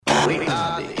We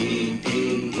are the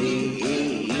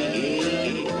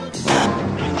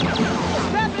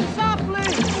Stepping softly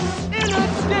in a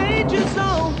danger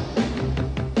zone.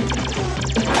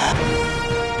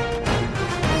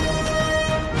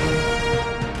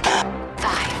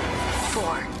 5,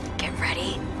 4, get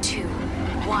ready, 2,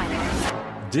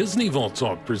 1. Disney Vault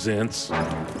Talk presents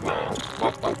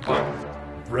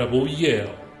Rebel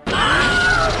Yell.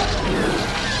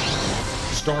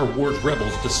 Star Wars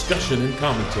Rebels discussion and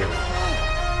commentary.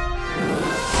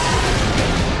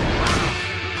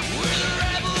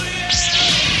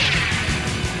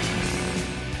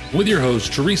 With your hosts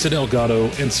Teresa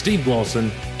Delgado and Steve Glosson,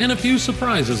 and a few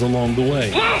surprises along the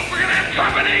way. Whoa, we're gonna have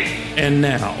company! And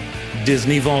now,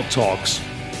 Disney Vault Talks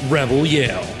Rebel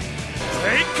Yell.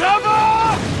 Take cover!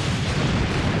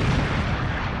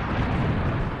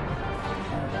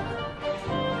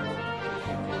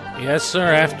 Yes,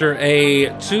 sir. After a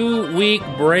 2-week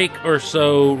break or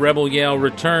so, Rebel Yell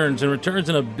returns, and returns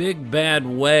in a big, bad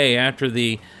way. After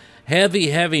the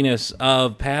heaviness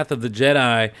of Path of the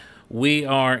Jedi, we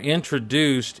are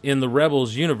introduced in the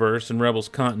Rebels universe and Rebels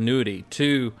continuity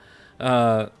to,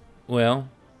 that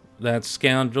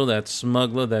scoundrel, that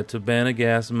smuggler, that Tabana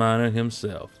gas miner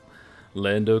himself,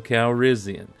 Lando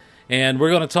Calrissian. And we're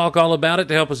going to talk all about it.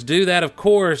 To help us do that, of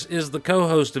course, is the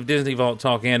co-host of Disney Vault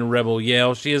Talk and Rebel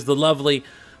Yell. She is the lovely,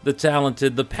 the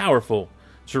talented, the powerful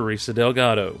Teresa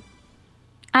Delgado.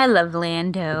 I love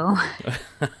Lando.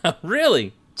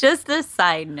 Really? Just a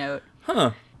side note.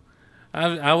 Huh.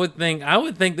 I would think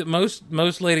that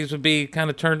most ladies would be kind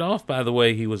of turned off by the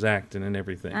way he was acting and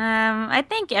everything. I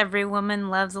think every woman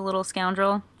loves a little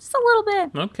scoundrel. Just a little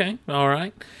bit. Okay, all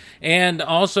right. And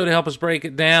also to help us break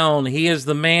it down, he is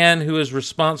the man who is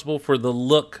responsible for the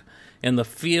look and the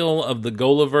feel of the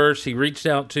Golaverse. He reached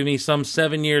out to me some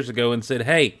 7 years ago and said,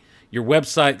 hey, your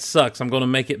website sucks. I'm going to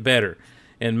make it better.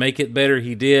 And make it better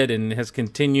he did, and has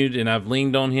continued, and I've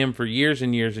leaned on him for years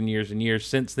and years and years and years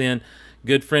since then.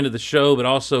 Good friend of the show, but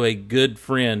also a good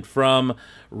friend from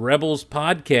Rebels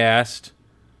Podcast,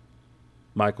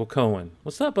 Michael Cohen.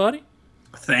 What's up, buddy?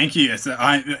 Thank you.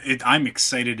 I'm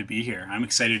excited to be here. I'm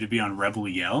excited to be on Rebel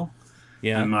Yell.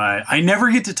 Yeah. I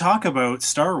never get to talk about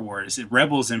Star Wars,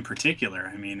 Rebels in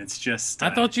particular. I mean, it's just... I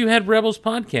thought you had Rebels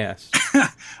Podcast.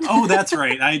 Oh, that's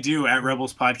right. I do, at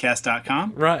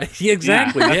rebelspodcast.com. Right. Yeah,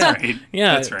 exactly. Yeah, yeah. that's right.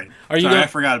 Yeah. That's right. I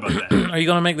forgot about that. Are you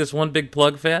going to make this one big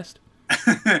plug fest?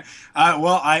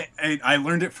 I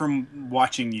learned it from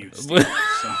watching you, Steve,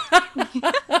 so.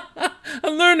 I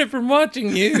learned it from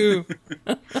watching you.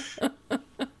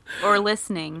 Or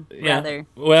listening, rather.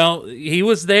 Well, he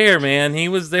was there, man. He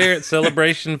was there at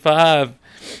Celebration 5.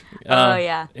 Oh,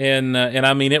 yeah. And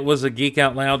I mean, it was a Geek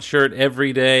Out Loud shirt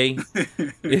every day.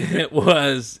 It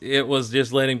was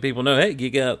just letting people know, hey,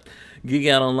 Geek Out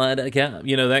Online.com,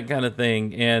 that kind of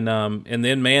thing. And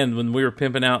then, man, when we were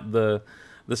pimping out the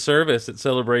service at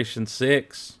Celebration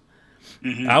 6,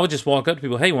 I would just walk up to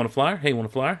people, hey, want a flyer? Hey, want a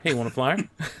flyer? Hey, want a flyer?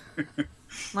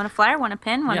 Want a flyer? Want a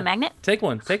pen? Want a magnet? Take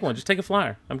one. Just take a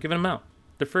flyer. I'm giving them out.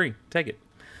 They're free. Take it.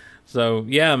 So,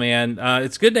 yeah, man,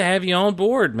 it's good to have you on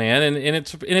board, man, and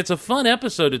it's a fun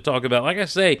episode to talk about. Like I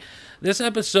say, this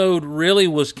episode really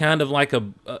was kind of like a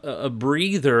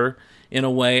breather, in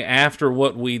a way, after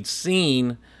what we'd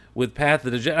seen with Path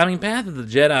of the Jedi. I mean, Path of the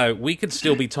Jedi, we could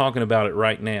still be talking about it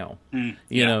right now,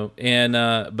 you know. And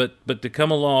but to come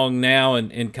along now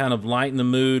and kind of lighten the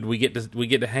mood, we get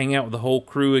to hang out with the whole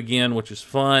crew again, which is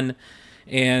fun.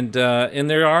 And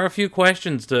there are a few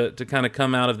questions to kind of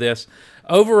come out of this.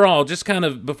 Overall, just kind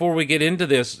of before we get into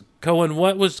this, Cohen,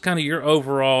 what was kind of your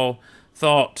overall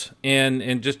thought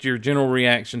and just your general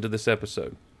reaction to this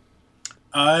episode?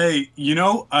 It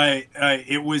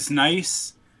was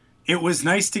nice. It was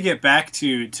nice to get back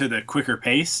to the quicker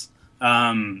pace.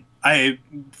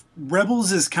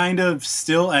 Rebels is kind of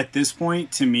still at this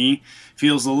point, to me,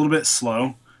 feels a little bit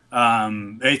slow.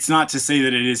 It's not to say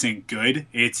that it isn't good.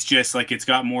 It's just like it's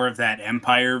got more of that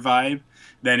Empire vibe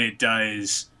than it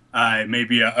does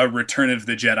maybe a Return of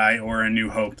the Jedi or a New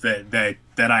Hope that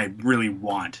I really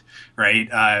want, right?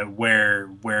 Where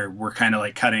we're kind of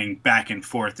like cutting back and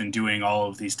forth and doing all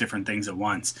of these different things at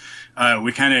once.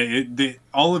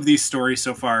 All of these stories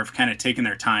so far have kind of taken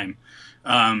their time.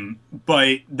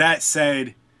 But that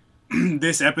said,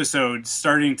 this episode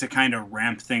starting to kind of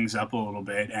ramp things up a little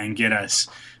bit and get us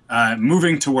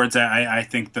moving towards, I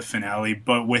think, the finale,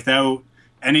 but without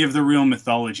any of the real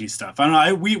mythology stuff. I don't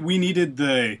know. We needed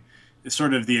the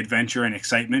sort of the adventure and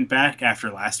excitement back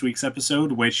after last week's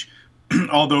episode, which,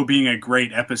 although being a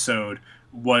great episode,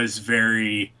 was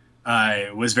very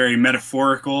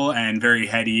metaphorical and very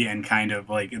heady and kind of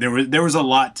like there was a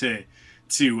lot to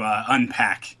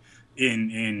unpack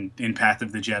in Path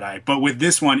of the Jedi. But with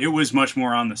this one, it was much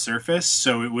more on the surface,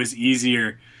 so it was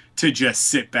easier to just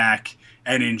sit back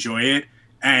and enjoy it.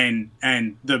 And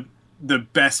the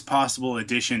best possible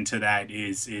addition to that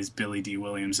is Billy D.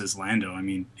 Williams as Lando. I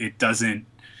mean,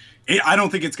 I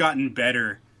don't think it's gotten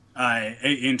better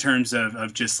in terms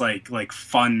of just like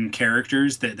fun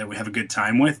characters that we have a good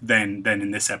time with than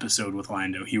in this episode with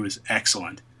Lando. He was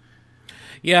excellent.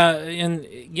 Yeah,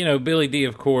 and Billy D,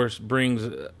 of course, brings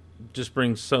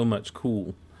so much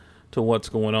cool to what's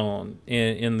going on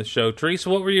in the show. Teresa,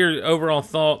 what were your overall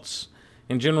thoughts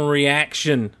and general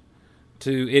reaction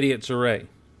to Idiot's Array?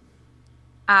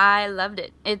 I loved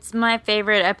it. It's my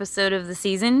favorite episode of the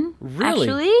season. Really?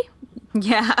 Actually,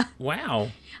 yeah.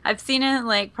 Wow. I've seen it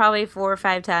like probably 4 or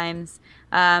 5 times.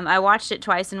 I watched it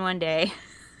twice in one day.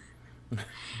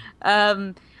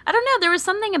 I don't know. There was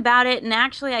something about it, and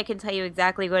actually, I can tell you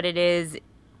exactly what it is.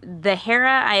 The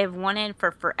Hera I have wanted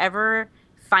for forever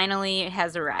finally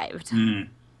has arrived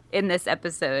in this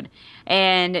episode,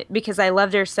 and because I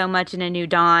loved her so much in A New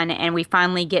Dawn, and we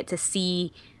finally get to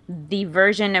see the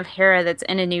version of Hera that's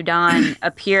in A New Dawn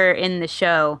appear in the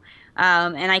show.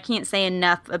 And I can't say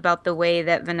enough about the way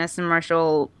that Vanessa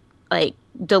Marshall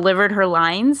delivered her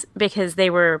lines, because they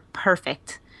were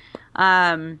perfect.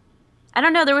 I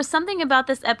don't know. There was something about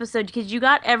this episode because you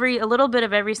got a little bit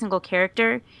of every single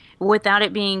character without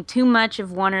it being too much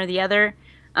of one or the other.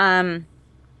 And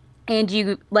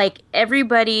you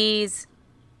everybody's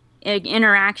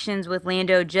interactions with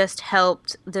Lando just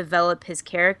helped develop his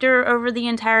character over the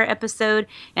entire episode.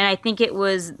 And I think it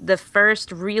was the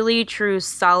first really true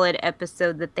solid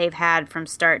episode that they've had from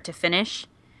start to finish,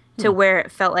 to where it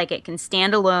felt like it can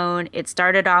stand alone. It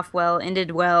started off well,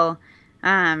 ended well.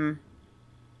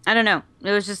 I don't know.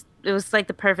 It was like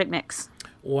the perfect mix.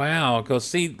 Wow. Because,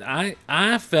 see,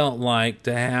 I felt like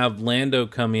to have Lando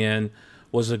come in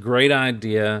was a great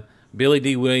idea. Billy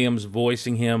D. Williams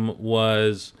voicing him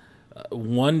was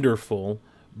wonderful.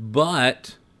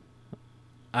 But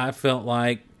I felt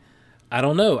like, I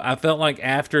don't know, I felt like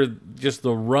after just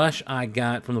the rush I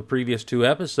got from the previous 2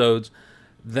 episodes,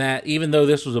 that even though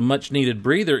this was a much-needed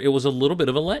breather, it was a little bit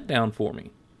of a letdown for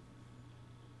me.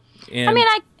 And I mean,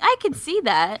 I could see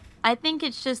that. I think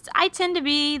it's just, I tend to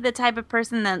be the type of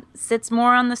person that sits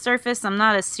more on the surface. I'm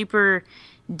not a super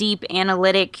deep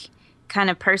analytic kind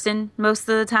of person most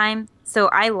of the time. So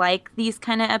I like these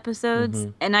kind of episodes.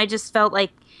 And I just felt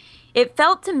like, it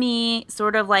felt to me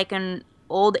sort of like an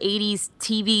old 80s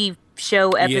TV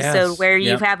show episode where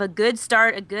you have a good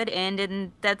start, a good end,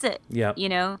 and that's it. Yeah.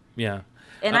 Yeah.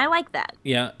 And I like that.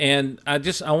 Yeah, and I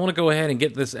want to go ahead and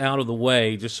get this out of the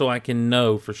way just so I can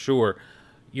know for sure.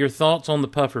 Your thoughts on the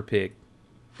puffer pig?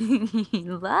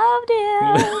 Loved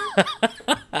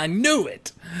him. I knew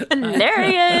it.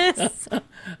 Hilarious.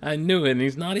 I knew it, and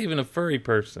he's not even a furry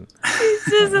person. He's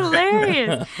just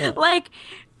hilarious.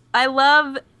 I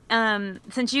love,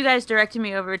 since you guys directed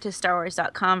me over to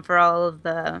StarWars.com for all of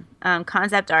the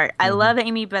concept art, I love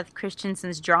Amy Beth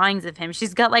Christensen's drawings of him.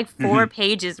 She's got 4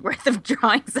 pages worth of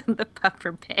drawings of the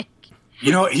puffer pig.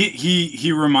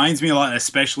 He reminds me a lot,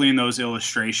 especially in those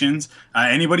illustrations.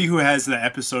 Anybody who has the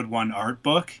episode 1 art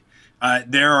book,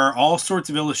 there are all sorts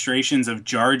of illustrations of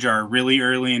Jar Jar really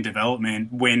early in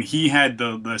development when he had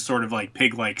the sort of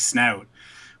pig-like snout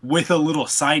with a little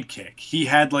sidekick. He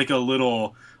had a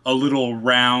little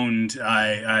round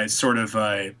sort of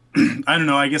I don't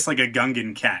know, I guess a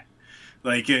Gungan cat,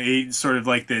 sort of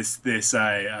this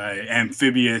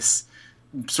amphibious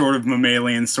sort of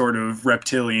mammalian, sort of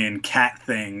reptilian cat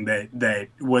thing that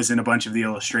was in a bunch of the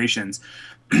illustrations.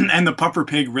 And the puffer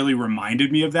pig really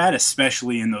reminded me of that,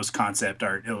 especially in those concept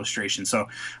art illustrations. So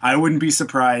I wouldn't be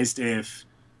surprised if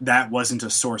that wasn't a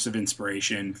source of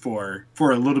inspiration for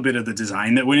a little bit of the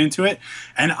design that went into it.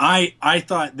 And I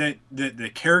thought that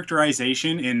the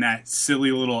characterization in that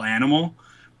silly little animal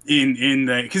in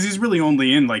the, because he's really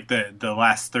only in the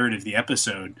last third of the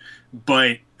episode,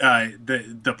 but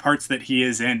the parts that he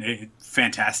is in,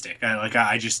 fantastic.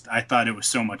 I thought it was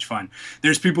so much fun.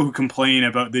 There's people who complain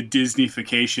about the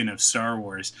Disneyfication of Star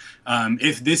Wars.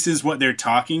 If this is what they're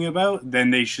talking about,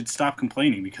 then they should stop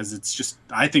complaining, because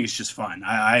I think it's just fun.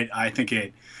 I think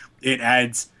it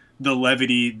adds the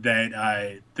levity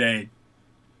that the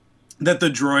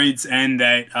droids and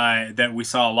that we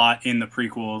saw a lot in the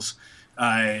prequels.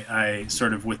 I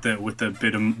sort of with the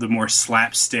bit of the more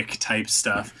slapstick type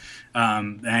stuff.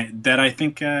 That I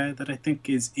think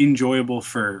is enjoyable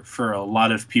for a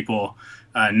lot of people,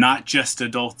 not just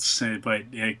adults, but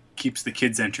it keeps the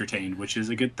kids entertained, which is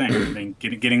a good thing.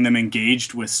 Getting them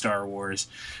engaged with Star Wars,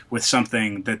 with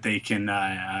something that they can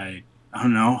I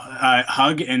don't know,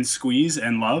 hug and squeeze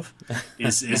and love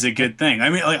is a good thing. I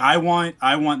mean, like I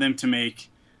want them to make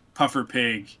Puffer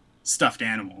Pig stuffed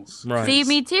animals. Right. See,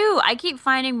 me too. I keep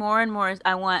finding more and more.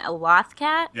 I want a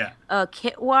Lothcat, Yeah. a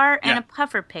Kitwar, and Yeah. a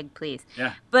Puffer Pig, please.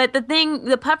 Yeah. But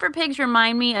the Puffer Pigs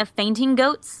remind me of fainting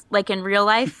goats, like in real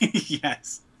life.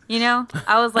 Yes. You know,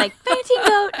 I was like, fainting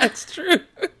goat. That's true.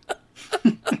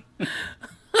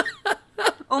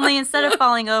 Only instead of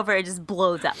falling over, it just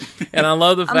blows up. And I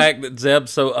love the fact that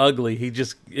Zeb's so ugly, it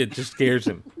just scares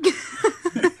him.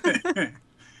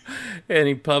 And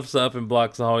he puffs up and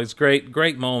blocks the hall. It's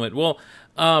great moment. Well,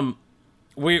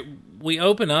 we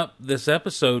open up this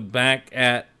episode back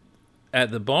at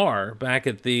the bar, back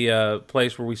at the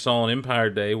place where we saw on Empire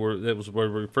Day, where that was where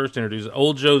we first introduced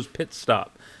Old Joe's Pit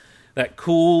Stop. That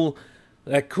cool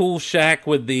shack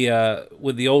with the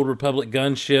old Republic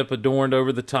gunship adorned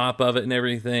over the top of it and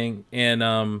everything, and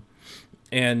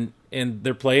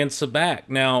they're playing Sabacc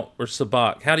now, or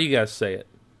Sabacc. How do you guys say it?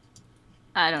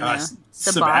 I don't know.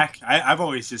 Sabacc. I've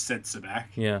always just said Sabacc.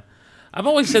 Yeah, I've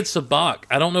always said Sabacc.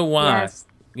 I don't know why. Yes.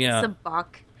 Yeah, Sabacc.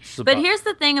 Sabacc. But here's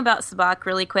the thing about Sabacc,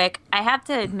 really quick. I have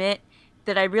to admit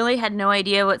that I really had no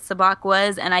idea what Sabacc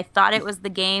was, and I thought it was the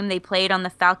game they played on the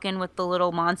Falcon with the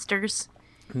little monsters.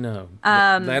 No,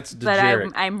 that's But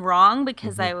Dejeric. I'm wrong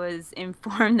because I was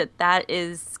informed that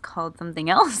is called something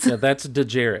else. Yeah, that's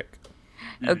Dejeric.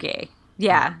 Okay.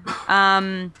 Yeah.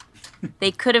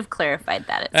 They could have clarified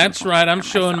that. At That's some point right. I'm for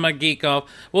showing myself. my geek off.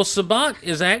 Well,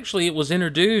 Sabacc it was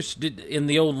introduced in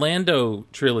the old Lando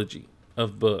trilogy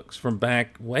of books from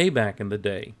way back in the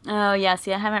day. Oh, yeah.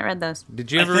 See, I haven't read those.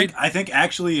 Did you ever read? I think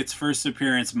actually its first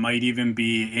appearance might even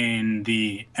be in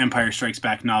the Empire Strikes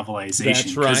Back novelization.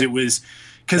 That's right.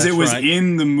 Because it was right.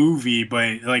 in the movie,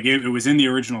 but like it was in the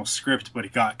original script, but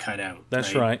it got cut out.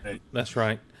 That's right. That's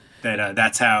right.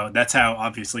 That's how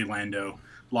obviously Lando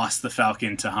lost the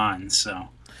Falcon to Han. So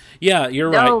Yeah,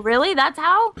 you're Oh, right. really? That's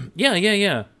how? Yeah.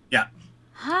 yeah.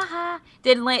 Haha.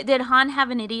 Did Han have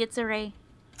an idiot's array?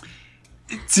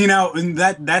 See, now and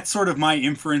that's sort of my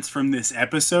inference from this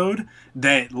episode,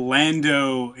 that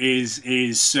Lando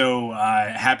is so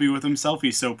happy with himself,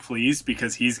 he's so pleased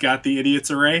because he's got the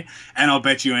idiot's array, and I'll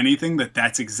bet you anything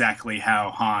that's exactly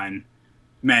how Han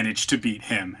managed to beat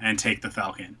him and take the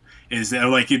Falcon. Is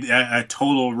like a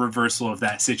total reversal of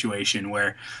that situation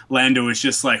where Lando is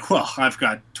just like, well, I've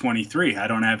got 23, I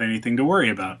don't have anything to worry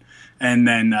about, and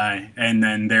then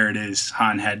there it is,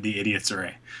 Han had the idiot's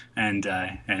array. And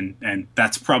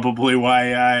that's probably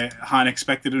why Han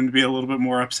expected him to be a little bit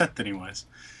more upset than he was.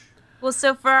 Well,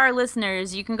 so for our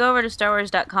listeners, you can go over to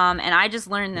StarWars.com, and I just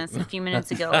learned this a few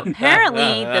minutes ago.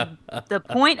 Apparently, the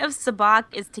point of Sabacc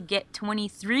is to get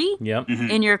 23 Yep.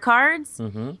 in your cards,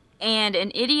 Mm-hmm. and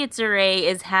an idiot's array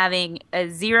is having a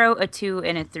 0, a 2,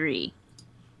 and a 3.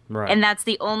 Right. And that's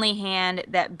the only hand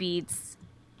that beats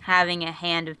having a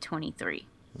hand of 23.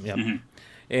 Yep.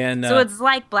 And So it's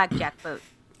like blackjack boat.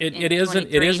 it is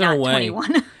in a way.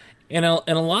 21. And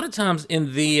a lot of times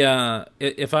in the,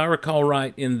 if I recall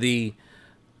right, in the,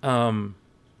 oh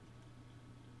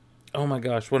my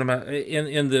gosh, what am I,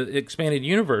 in the expanded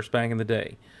universe back in the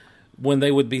day, when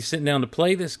they would be sitting down to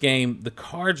play this game, the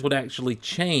cards would actually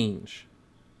change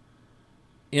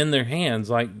in their hands.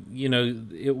 Like,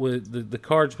 it would, the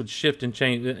cards would shift and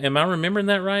change. Am I remembering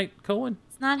that right, Cohen?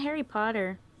 It's not Harry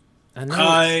Potter. I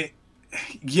know.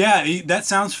 Yeah, that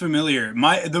sounds familiar.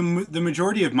 The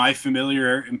majority of my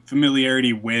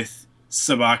familiarity with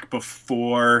Sabacc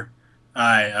before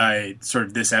I sort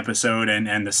of this episode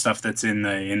and the stuff that's in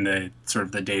the sort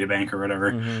of the databank or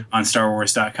whatever on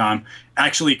StarWars.com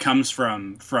actually comes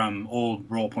from old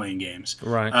role playing games,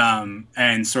 Right.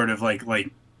 And sort of like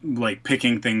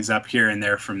picking things up here and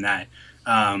there from that,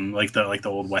 like the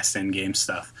old West End game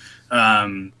stuff.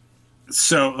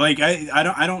 So like I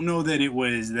don't know that it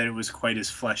was quite as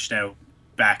fleshed out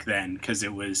back then, because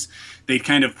they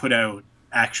kind of put out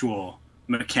actual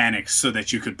mechanics so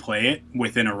that you could play it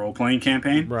within a role playing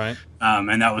campaign, Right.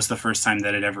 And that was the first time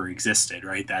that it ever existed,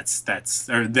 right? That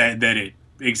it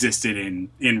existed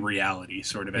in reality,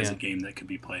 sort of as a game that could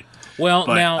be played. Well,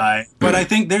 But but I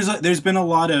think there's been a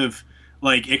lot of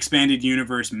like expanded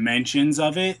universe mentions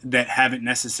of it that haven't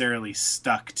necessarily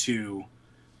stuck to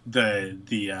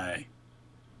the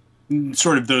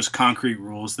sort of those concrete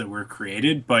rules that were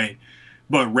created, but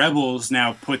Rebels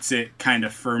now puts it kind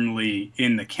of firmly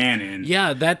in the canon.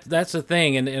 yeah, that's the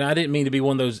thing, and I didn't mean to be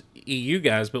one of those EU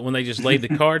guys, but when they just laid the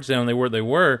cards down, they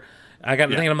were. I got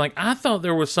to thinking, I'm like, I thought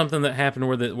there was something that happened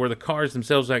where the cards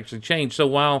themselves actually changed. So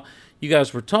while you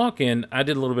guys were talking, I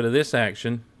did a little bit of this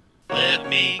action. Let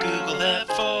me Google that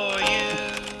for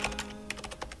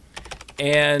you.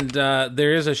 And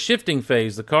there is a shifting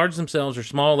phase. The cards themselves are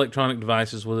small electronic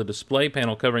devices with a display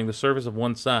panel covering the surface of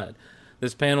one side.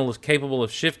 This panel is capable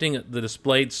of shifting the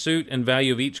displayed suit and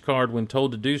value of each card when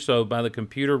told to do so by the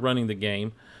computer running the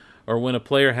game, or when a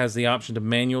player has the option to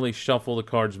manually shuffle the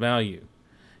card's value.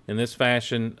 In this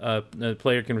fashion, the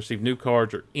player can receive new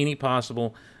cards or any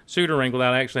possible suit or rank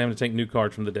without actually having to take new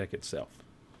cards from the deck itself.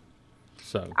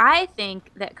 So I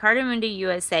think that Cardamundi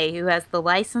USA, who has the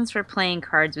license for playing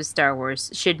cards with Star Wars,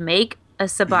 should make a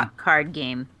Sabacc card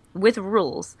game with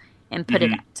rules and put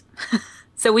it out.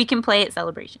 So we can play at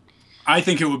Celebration. I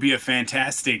think it would be a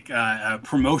fantastic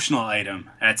promotional item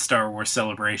at Star Wars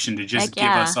Celebration to just give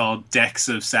us all decks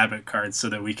of Sabacc cards so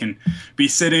that we can be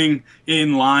sitting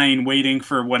in line waiting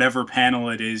for whatever panel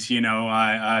it is,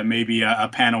 maybe a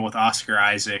panel with Oscar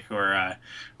Isaac or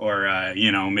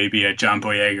maybe a John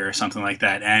Boyega or something like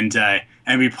that,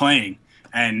 and be playing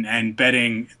and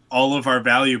betting all of our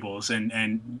valuables.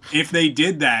 And if they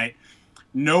did that,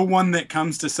 no one that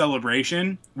comes to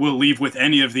Celebration will leave with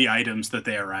any of the items that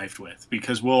they arrived with,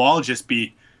 because we'll all just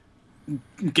be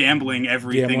gambling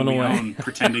everything we own,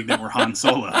 pretending that we're Han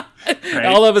Solo. Right?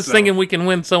 All of us thinking we can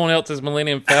win someone else's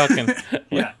Millennium Falcon.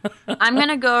 Yeah. I'm going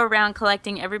to go around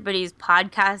collecting everybody's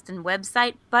podcast and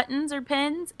website buttons or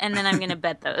pins, and then I'm going to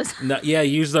bet those.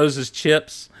 Use those as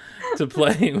chips to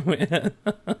play with.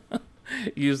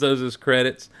 Use those as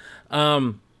credits.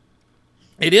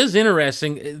 It is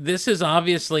interesting. This is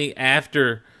obviously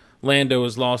after Lando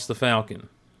has lost the Falcon,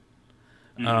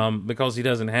 because he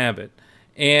doesn't have it,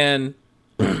 and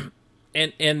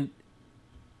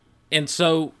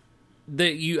so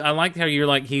I like how you're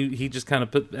like he just kind of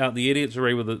put out the idiot's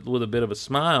array with a bit of a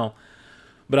smile,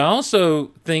 but I also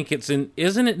think is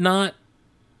it not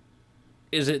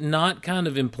kind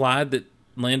of implied that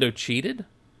Lando cheated?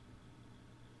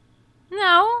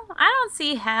 No, I don't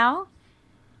see how.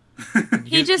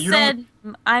 He just said,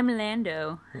 "I'm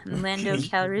Lando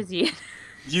Calrissian."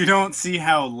 You don't see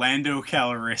how Lando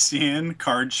Calrissian,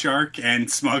 Card Shark, and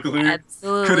Smuggler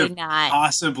Absolutely could have not.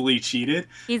 possibly cheated.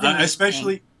 He's amazing.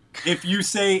 Especially if you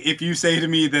say to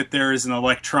me that there is an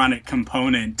electronic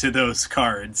component to those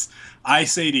cards. I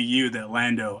say to you that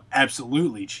Lando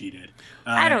absolutely cheated.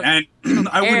 I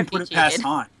wouldn't put it past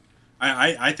Han.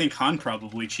 I think Han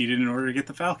probably cheated in order to get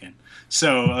the Falcon.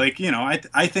 So, I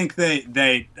think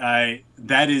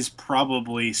that is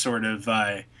probably sort of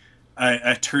a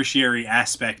tertiary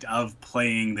aspect of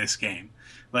playing this game.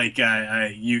 Like,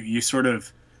 you sort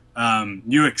of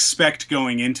you expect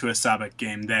going into a Sabacc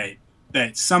game that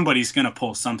somebody's going to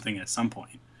pull something at some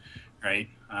point, right?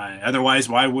 Otherwise,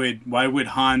 why would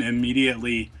Han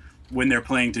immediately, when they're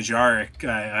playing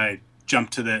Dejarik, jump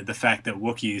to the fact that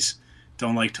Wookiees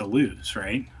don't like to lose,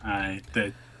 right? I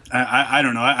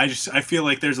don't know. I feel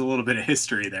like there's a little bit of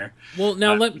history there. Well,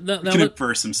 now we can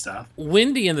infer some stuff.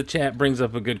 Wendy in the chat brings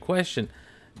up a good question.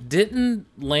 Didn't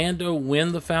Lando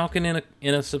win the Falcon in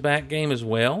a Sabacc game as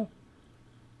well?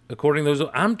 According to those,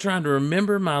 I'm trying to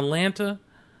remember my Lanta.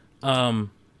 I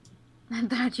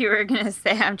thought you were going to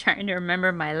say I'm trying to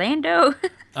remember my Lando.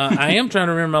 I am trying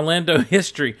to remember my Lando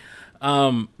history.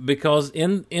 Because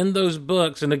in those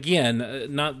books, and again,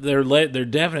 they're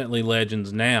definitely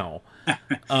legends now.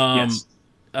 Yes.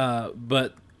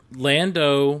 But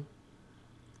Lando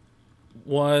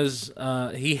was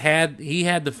he had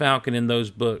the Falcon in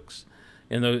those books,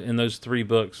 in those 3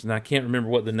 books, and I can't remember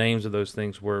what the names of those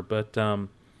things were, but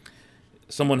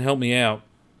someone help me out.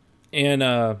 And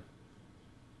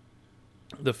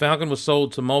the Falcon was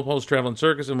sold to Mulpole's Traveling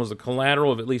Circus and was the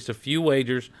collateral of at least a few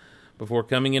wagers before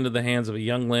coming into the hands of a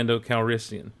young Lando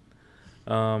Calrissian.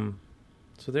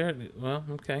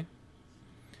 Okay.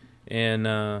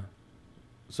 And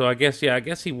so I guess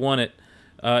he won it.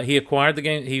 He acquired the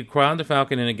game. He acquired the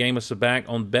Falcon in a game of Sabacc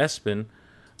on Bespin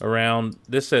around,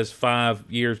 this says 5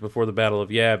 years before the Battle of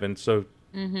Yavin. So,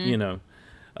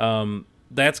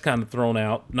 that's kind of thrown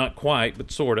out. Not quite,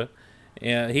 but sort of.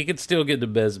 He could still get to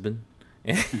Bespin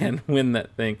and win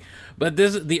that thing. But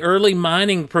the early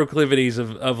mining proclivities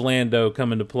of Lando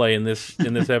come into play in this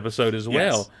episode as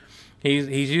well. Yes.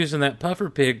 He's using that puffer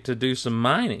pig to do some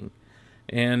mining,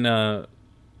 and that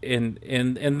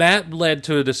led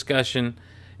to a discussion.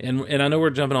 And I know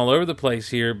we're jumping all over the place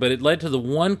here, but it led to the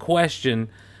one question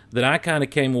that I kind of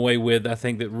came away with, I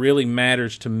think, that really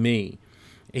matters to me.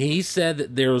 He said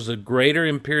that there was a greater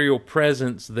Imperial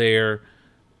presence there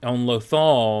on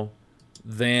Lothal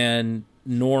than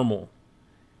normal.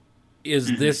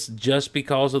 Is this just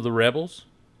because of the rebels?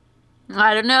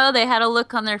 I don't know. They had a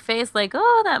look on their face like,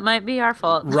 oh, that might be our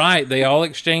fault. Right. They all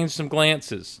exchanged some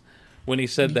glances when he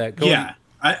said that.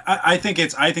 I think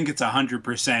it's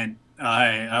 100%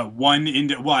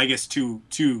 I guess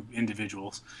two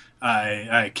individuals,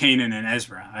 Kanan and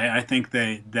Ezra. I think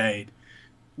the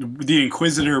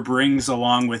Inquisitor brings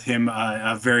along with him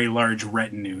a very large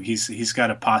retinue. He's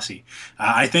got a posse.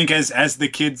 I think as the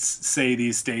kids say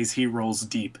these days, he rolls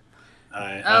deep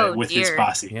with his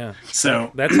posse. Yeah.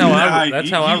 So that's how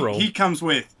I roll. He comes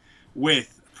with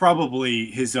probably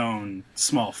his own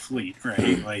small fleet,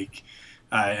 right? Like,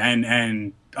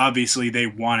 and obviously they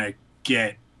want to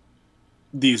get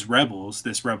this rebel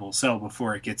cell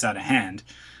before it gets out of hand.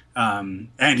 And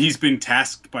he's been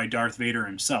tasked by Darth Vader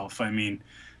himself. I mean,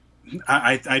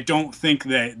 I don't think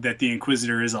that the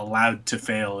Inquisitor is allowed to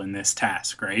fail in this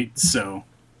task, right? So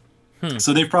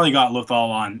they've probably got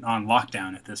Lothal on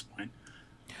lockdown at this point.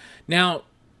 Now,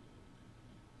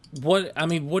 what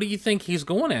do you think he's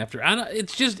going after?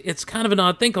 It's kind of an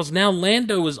odd thing, because now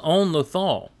Lando is on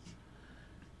Lothal.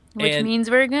 Which means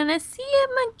we're going to see him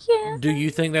again. Do you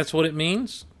think that's what it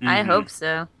means? Mm-hmm. I hope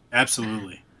so.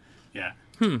 Absolutely. Yeah.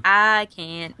 I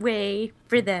can't wait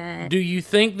for that. Do you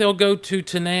think they'll go to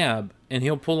Tanab and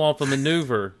he'll pull off a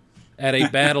maneuver at a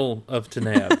battle of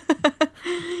Tanab?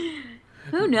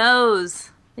 Who knows?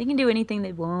 They can do anything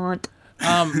they want.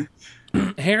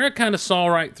 Hera kind of saw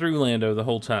right through Lando the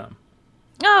whole time.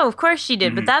 Oh, of course she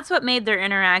did, but that's what made their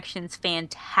interactions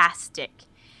fantastic.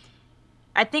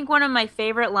 I think one of my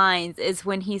favorite lines is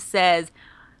when he says,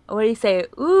 what do you say?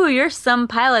 Ooh, you're some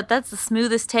pilot. That's the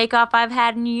smoothest takeoff I've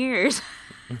had in years.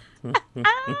 And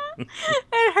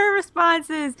her response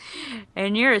is,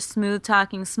 and you're a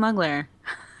smooth-talking smuggler.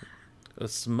 A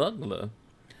smuggler?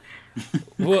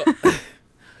 Well,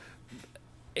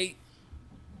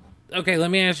 okay, let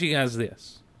me ask you guys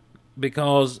this.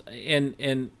 Because, and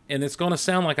it's going to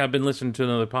sound like I've been listening to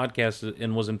another podcast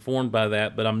and was informed by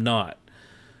that, but I'm not.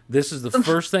 This is the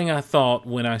first thing I thought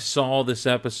when I saw this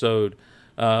episode,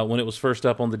 when it was first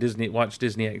up on the Watch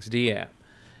Disney XD app.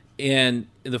 And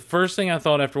the first thing I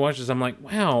thought after watching this, I'm like,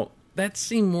 wow, that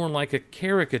seemed more like a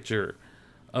caricature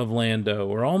of Lando,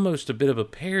 or almost a bit of a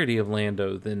parody of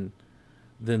Lando than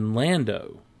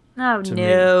Lando. Oh,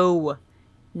 no.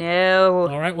 No.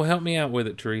 All right, well, help me out with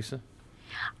it, Teresa.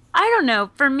 I don't know.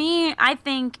 For me, I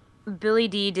think Billy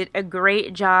D did a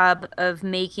great job of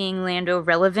making Lando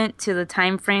relevant to the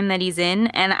time frame that he's in.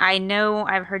 And I know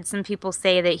I've heard some people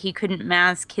say that he couldn't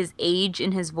mask his age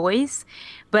in his voice,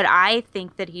 but I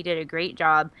think that he did a great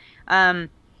job.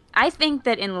 I think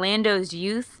that in Lando's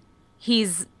youth,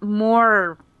 he's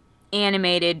more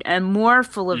animated and more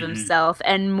full of himself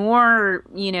and more,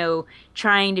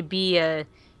 trying to be a,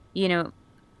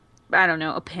 I don't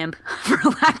know, a pimp, for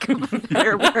lack of a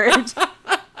better word.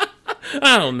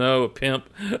 I don't know, a pimp.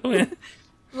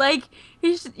 Like,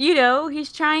 he's hitting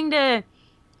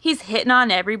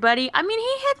on everybody. I mean,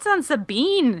 he hits on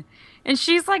Sabine, and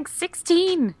she's like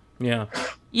 16. Yeah.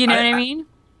 You know what I mean?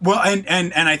 Well,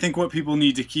 and I think what people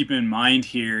need to keep in mind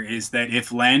here is that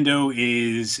if Lando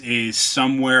is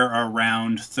somewhere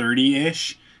around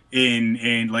 30-ish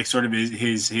in like sort of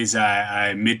his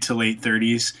mid to late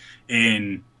 30s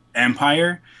in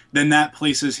Empire, then that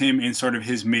places him in sort of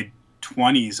his mid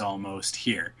 20s almost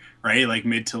here, right? Like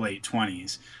mid to late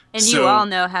 20s. And you all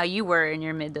know how you were in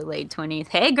your mid to late 20s.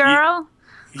 Hey, girl.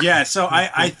 Yeah. So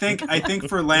I think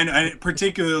for Lando,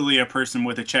 particularly a person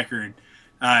with a checkered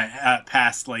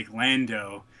past like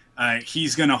Lando,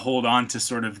 he's going to hold on to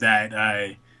sort of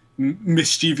that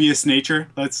mischievous nature.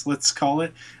 Let's call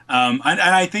it. And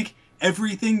I think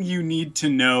everything you need to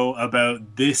know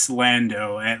about this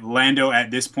Lando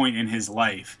at this point in his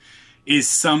life is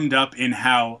summed up in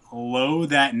how low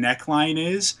that neckline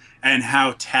is and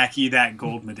how tacky that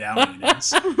gold medallion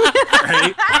is.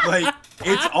 Right? Like,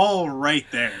 it's all right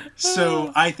there.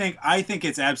 So I think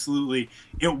it's absolutely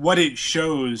what it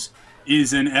shows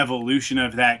is an evolution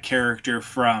of that character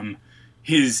from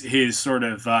his sort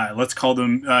of let's call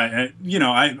them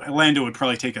Lando would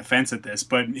probably take offense at this,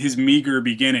 but his meager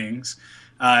beginnings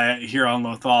here on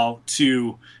Lothal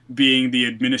to being the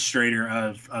administrator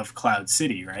of Cloud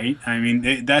City, right? I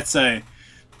mean, that's a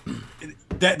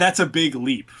big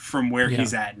leap from where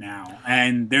he's at now,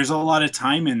 and there's a lot of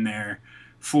time in there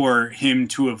for him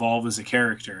to evolve as a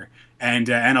character, and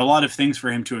a lot of things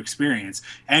for him to experience.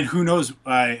 And who knows,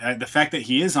 the fact that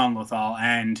he is on Lothal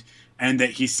and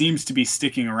that he seems to be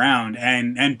sticking around,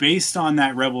 and based on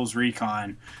that Rebels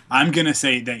recon, I'm going to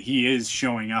say that he is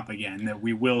showing up again, that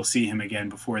we will see him again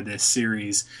before this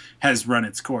series has run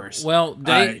its course. Well,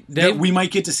 we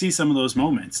might get to see some of those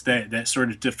moments that sort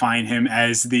of define him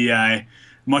as the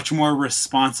much more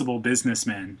responsible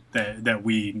businessman that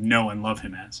we know and love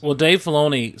him as. Well, Dave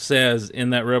Filoni says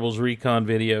in that Rebels recon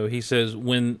video, he says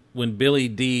when Billy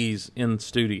D's in the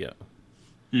studio,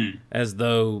 as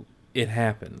though it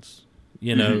happens,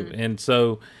 you know. And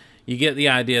so you get the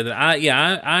idea that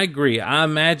I agree. I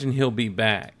imagine he'll be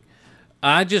back.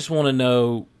 I just want to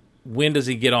know, when does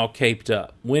he get all caped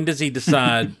up? When does he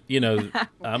decide,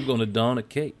 I'm going to don a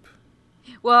cape?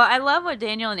 Well, I love what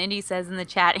Daniel and Indy says in the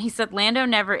chat. He said, Lando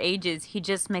never ages. He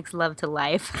just makes love to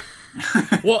life.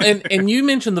 Well, and you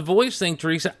mentioned the voice thing,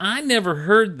 Teresa. I never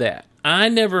heard that. I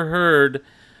never heard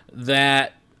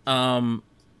that. I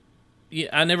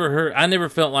never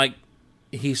felt like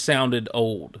he sounded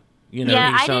old.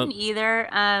 I didn't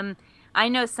either. I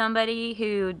know somebody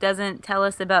who doesn't tell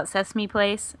us about Sesame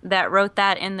Place that wrote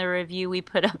that in the review we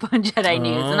put up on Jedi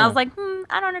News, and I was like,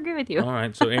 I don't agree with you. All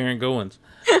right, so Aaron Goins.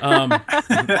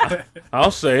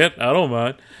 I'll say it. I don't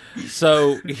mind.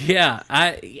 So yeah,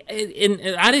 I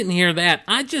didn't hear that.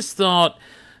 I just thought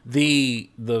the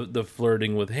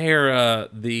flirting with Hera,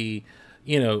 I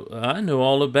know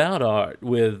all about art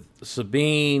with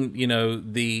Sabine.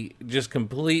 The just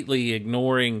completely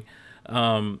ignoring,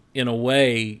 in a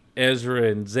way, Ezra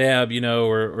and Zeb.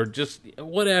 Or just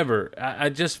whatever. I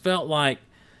just felt like.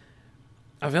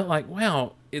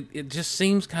 Wow, it just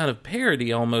seems kind of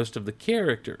parody almost of the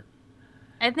character.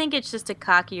 I think it's just a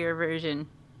cockier version.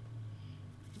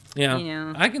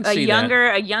 Yeah, I can see that.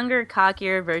 A younger,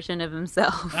 cockier version of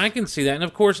himself. I can see that. And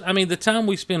of course, I mean, the time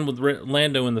we spend with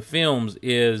Lando in the films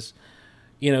is,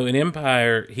 in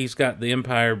Empire, he's got the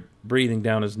Empire breathing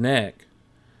down his neck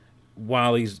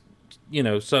while he's,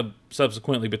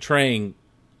 subsequently betraying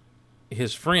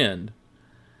his friend.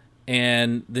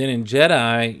 And then in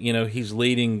Jedi, he's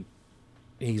leading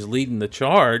the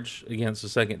charge against the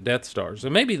second Death Star. So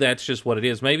maybe that's just what it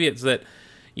is. Maybe it's that,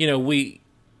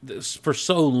 for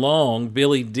so long,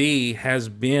 Billy D has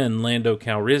been Lando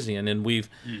Calrissian, and we've,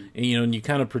 and you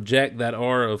kind of project that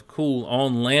aura of cool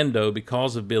on Lando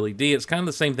because of Billy D. It's kind of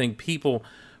the same thing people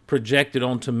projected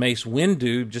onto Mace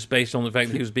Windu just based on the fact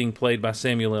that he was being played by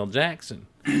Samuel L. Jackson.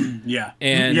 Yeah.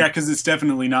 And because it's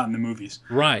definitely not in the movies.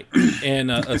 Right.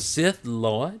 And a Sith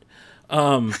Lord.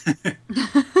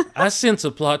 I sense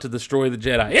a plot to destroy the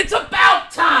Jedi. It's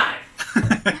about time!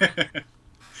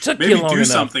 Took Maybe you long do enough.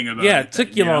 something about it. Yeah, it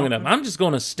took you long know? enough. I'm just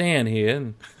going to stand here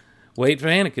and wait for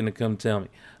Anakin to come tell me.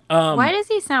 Why does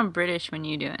he sound British when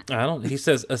you do it? I don't. He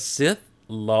says a Sith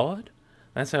Lord.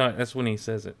 That's when he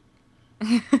says it.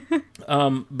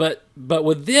 But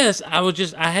with this,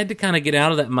 I had to kind of get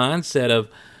out of that mindset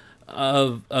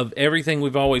of everything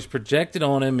we've always projected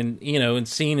on him, and and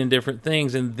seen in different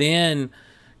things, and then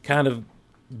kind of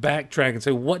backtrack and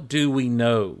say, what do we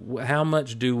know? How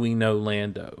much do we know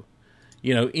Lando?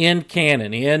 In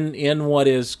canon, in what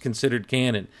is considered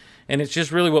canon. And it's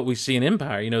just really what we see in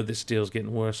Empire. This deal's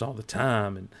getting worse all the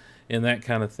time, and that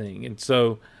kind of thing. And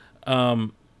so, I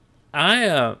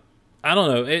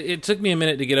don't know. It took me a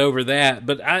minute to get over that,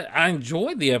 but I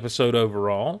enjoyed the episode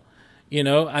overall.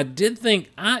 I did think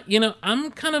I'm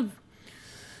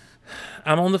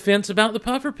on the fence about the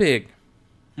puffer pig.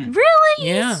 Really?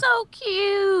 Yeah. He's so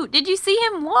cute. Did you see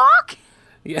him walk?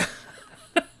 Yeah.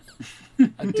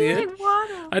 I He did. like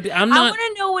waddle. I I not. want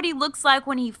to know what he looks like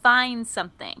when he finds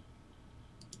something.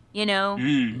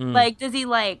 Like, does he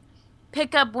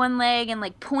pick up one leg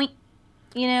and point?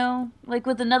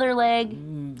 With another leg,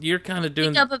 You're kind of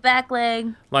doing pick up a back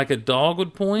leg. like a dog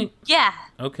would point. Yeah.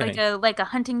 Okay. Like a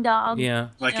hunting dog. Yeah.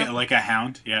 Like a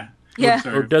hound, yeah. Yeah.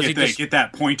 Sort Or of does he get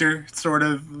that pointer sort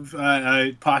of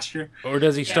posture? Or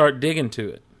does he start digging to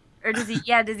it? Or does he?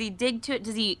 Yeah. Does he dig to it?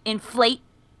 Does he inflate?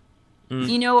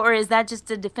 Or is that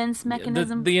just a defense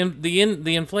mechanism? The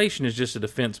inflation is just a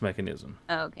defense mechanism.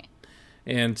 Oh, okay.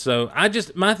 And so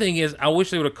my thing is, I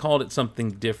wish they would have called it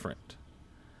something different.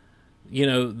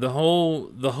 The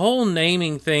whole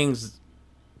naming things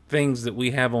that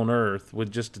we have on Earth with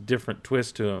just a different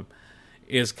twist to them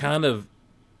is kind of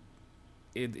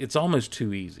it's almost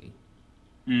too easy.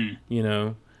 You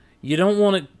don't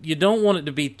want it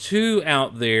to be too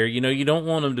out there. You don't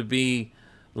want them to be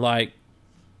like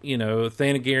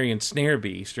Thanagarian snare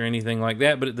beast or anything like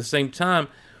that. But at the same time,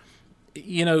 we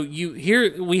hear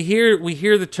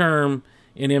the term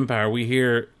in Empire. We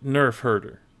hear nerf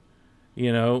herder.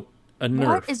 A nerf.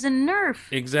 What is a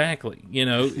nerf? Exactly.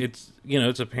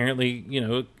 It's apparently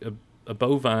a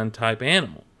bovine type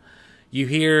animal. You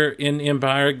hear in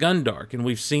Empire Gundark, and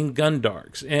we've seen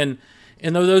Gundarks, and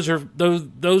though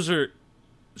those are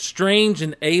strange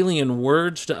and alien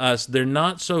words to us, they're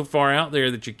not so far out there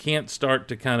that you can't start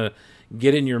to kind of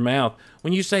get in your mouth.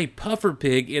 When you say puffer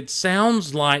pig, it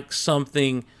sounds like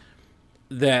something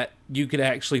that you could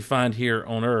actually find here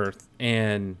on Earth,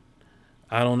 and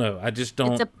I don't know. I just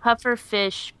don't. It's a puffer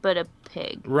fish, but a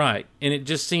pig. Right, and it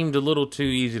just seemed a little too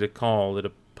easy to call it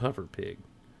a puffer pig.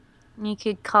 You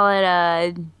could call it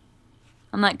a...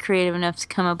 I'm not creative enough to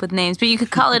come up with names, but you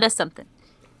could call it a something.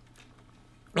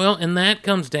 Well, and that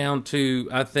comes down to,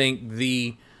 I think,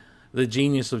 the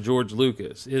genius of George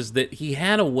Lucas, is that he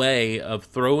had a way of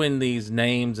throwing these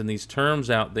names and these terms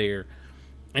out there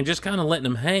and just kind of letting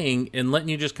them hang and letting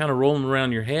you just kind of roll them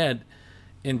around your head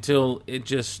until it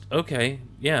just, okay,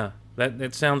 yeah,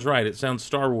 that sounds right. It sounds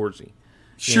Star Warsy.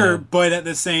 Sure, but at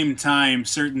the same time,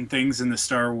 certain things in the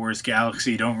Star Wars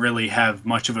galaxy don't really have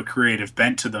much of a creative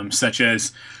bent to them, such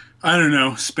as, I don't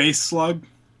know, Space Slug.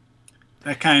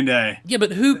 That kind of... Yeah, but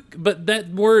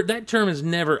that term is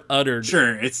never uttered.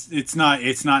 Sure, it's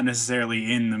not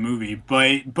necessarily in the movie,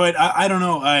 but I don't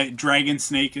know. Dragon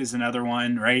Snake is another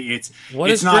one, right? It's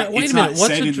not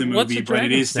said in the movie, but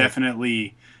it is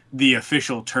definitely the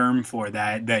official term for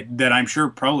that I'm sure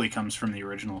probably comes from the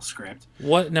original script.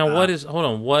 What now? What is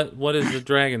the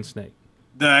Dragon Snake?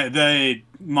 The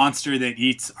monster that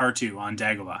eats R2 on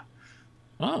Dagobah.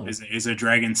 Oh, is a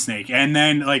dragon snake, and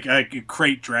then like a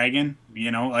crate dragon.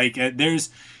 There's,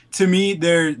 to me,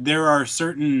 there are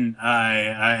certain,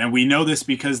 and we know this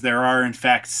because there are in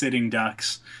fact sitting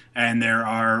ducks and there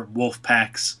are wolf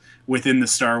packs within the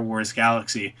Star Wars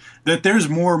galaxy. That there's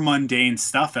more mundane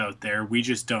stuff out there. We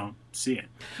just don't see it.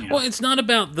 Well, it's not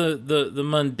about the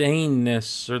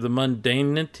mundaneness or the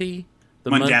mundanity.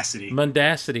 Mundacity.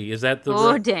 Mundacity. Is that the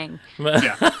Oh, dang.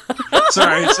 Yeah.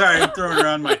 Sorry, I'm throwing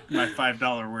around my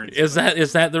 $5 words. Is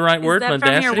that the right word? Is that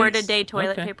Mundacity? from your word a day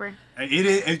toilet paper? It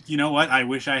is. You know what? I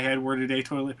wish I had word a day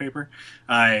toilet paper.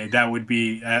 That would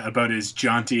be about as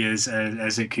jaunty as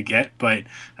it could get. But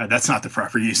that's not the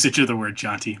proper usage of the word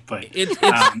jaunty. But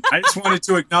I just wanted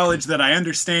to acknowledge that I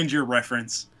understand your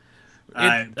reference.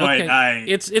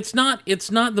 It's not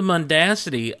the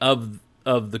mundacity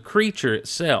of the creature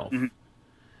itself. Mm-hmm.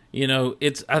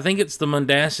 I think it's the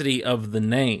mundacity of the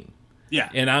name. Yeah.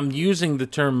 And I'm using the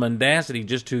term mundacity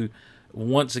just to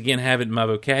once again have it in my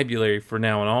vocabulary for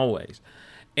now and always.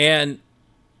 And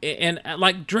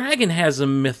like Dragon has a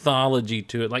mythology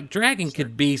to it. Like Dragon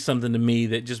could be something to me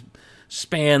that just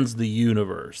spans the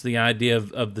universe, the idea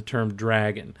of the term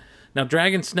dragon. Now,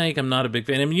 Dragon Snake, I'm not a big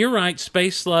fan. I mean, you're right,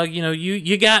 Space Slug,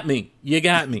 you got me. You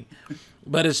got me.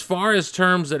 But as far as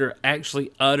terms that are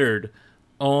actually uttered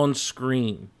on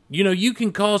screen, you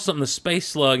can call something a Space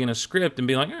Slug in a script and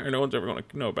be like, no one's ever going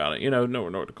to know about it. No one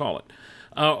know what to call it.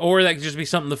 Or that could just be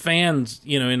something the fans,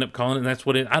 end up calling it, and that's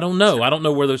what it... I don't know. Sure. I don't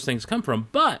know where those things come from.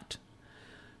 But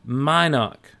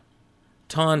Mynock,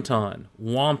 Tauntaun,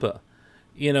 Wampa,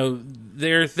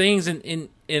 there are things and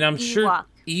I'm sure...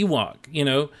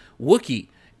 Ewok, Wookiee.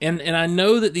 And I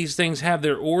know that these things have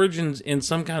their origins in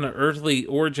some kind of earthly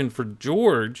origin for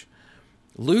George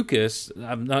Lucas.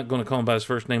 I'm not going to call him by his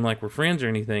first name like we're friends or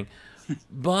anything,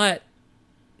 but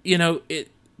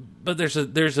But there is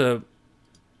an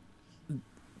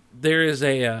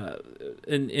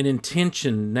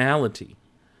intentionality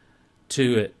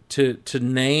to it to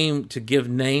give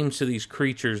names to these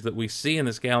creatures that we see in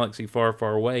this galaxy far,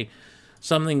 far away.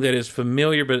 Something that is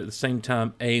familiar, but at the same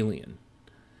time alien.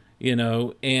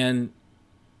 And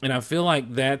I feel like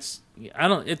it's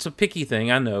a picky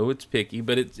thing. I know it's picky,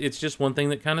 but it's just one thing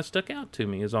that kind of stuck out to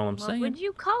me is all I'm saying. What would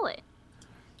you call it?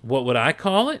 What would I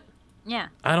call it? Yeah.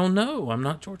 I don't know. I'm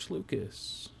not George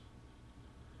Lucas.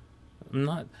 I'm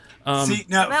not. See,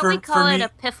 now, how about we call it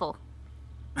a piffle?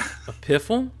 A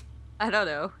piffle? I don't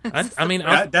know. I mean,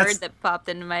 that's a word that popped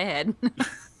into my head.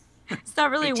 It's not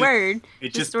really a word.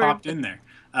 It just popped in there.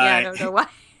 Yeah, I don't know why.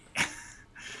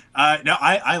 No,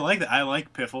 I like that. I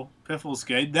like Piffle. Piffle's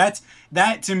good. That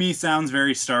to me sounds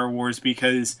very Star Wars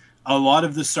because a lot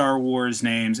of the Star Wars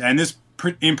names, and this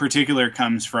in particular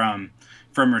comes from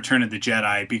Return of the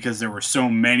Jedi, because there were so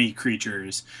many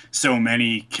creatures, so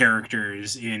many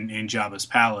characters in Jabba's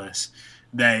palace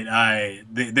that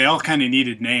they all kind of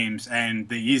needed names, and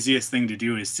the easiest thing to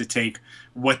do is to take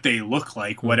what they look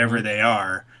like, whatever they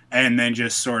are, and then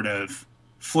just sort of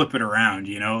flip it around,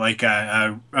 like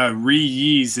a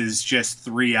Ree-Yees is just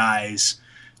three eyes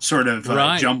sort of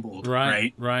jumbled,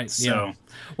 right? So, yeah.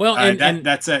 Well,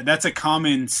 that's a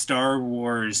common Star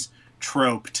Wars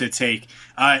trope to take.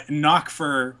 Knock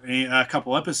for a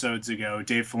couple episodes ago,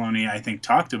 Dave Filoni, I think,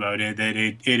 talked about it, that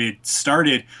it had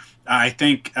started, I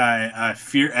think,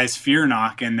 Fear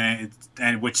Knock,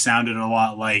 and which sounded a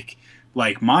lot like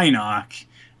Mynock,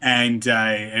 and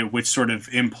which sort of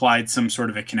implied some sort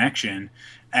of a connection,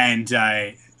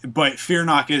 but Fear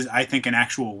Knock is, I think, an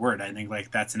actual word. I think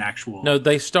that's an actual. No,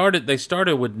 they started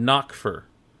with Knockfer.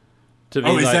 To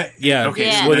be that? Yeah, okay.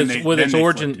 Yeah. So with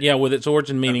its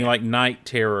origin meaning like night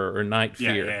terror or night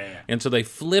fear, Yeah. and so they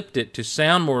flipped it to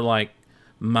sound more like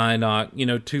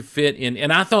Mynock, to fit in.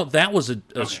 And I thought that was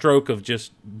a stroke of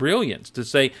just brilliance to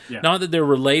say, not that they're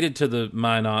related to the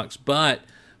Mynocks, but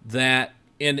that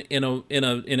in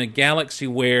a galaxy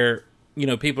where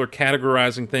people are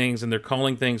categorizing things and they're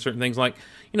calling things certain things, like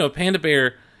a panda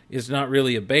bear is not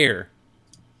really a bear,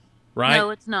 right? No,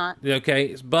 it's not.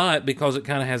 Okay, but because it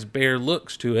kind of has bear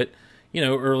looks to it,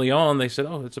 early on they said,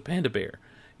 oh, it's a panda bear.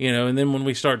 And then when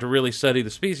we start to really study the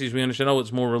species, we understand,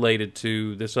 it's more related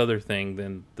to this other thing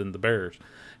than the bears.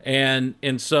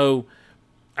 And so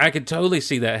I could totally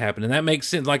see that happen, and that makes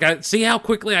sense. Like, I see how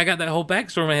quickly I got that whole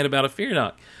backstory in my head about a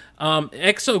Fearnock.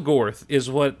 Exogorth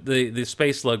is what the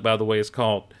space slug, by the way, is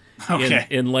called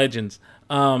in Legends.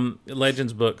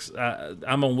 Legends books.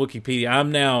 I'm on Wikipedia. I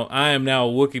am now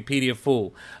a Wikipedia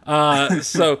fool.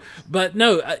 But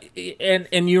no,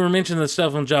 and you were mentioning the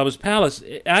stuff on Jabba's palace.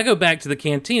 I go back to the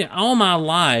cantina. All my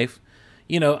life,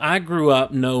 I grew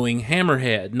up knowing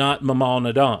Hammerhead, not Mamal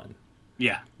Nadon.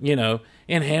 Yeah.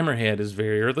 And Hammerhead is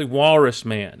very early. Walrus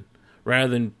Man, rather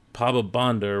than Baba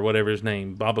Banda or whatever his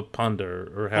name, Baba Panda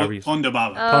or however you say. Ponda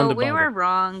Baba. Oh, Ponda we Baba. were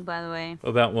wrong, by the way.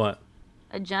 About what?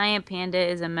 A giant panda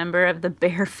is a member of the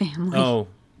bear family. Oh,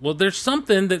 well, there's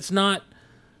something that's not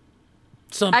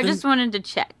something. I just wanted to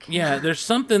check. Yeah, there's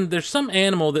some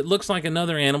animal that looks like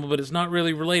another animal, but it's not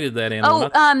really related to that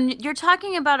animal. You're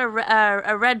talking about a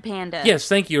red panda. Yes,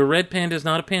 thank you. A red panda is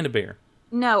not a panda bear.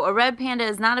 No, a red panda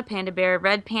is not a panda bear. A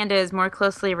red panda is more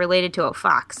closely related to a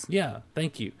fox. Yeah,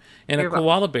 thank you. And You're a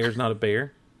koala bear is not a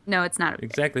bear. No, it's not a bear.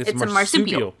 Exactly, it's a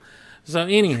marsupial. So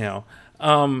anyhow,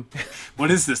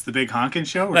 what is this? The Big Honkin'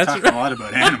 Show? We're That's talking right. a lot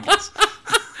about animals.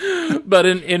 but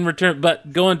in return,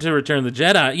 going to Return of the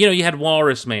Jedi, you had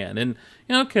Walrus Man, and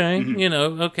okay,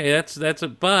 that's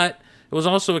but it was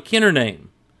also a Kenner name,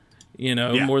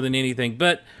 more than anything.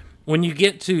 But when you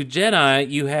get to Jedi,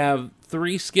 you have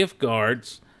 3 skiff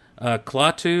guards,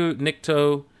 Klaatu,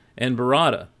 Nikto, and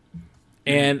Barada.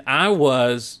 And I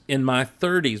was in my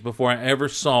 30s before I ever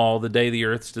saw The Day the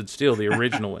Earth Stood Still, the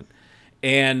original one.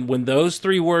 And when those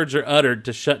 3 words are uttered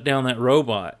to shut down that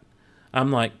robot,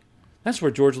 I'm like, that's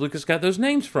where George Lucas got those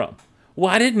names from.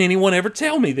 Why didn't anyone ever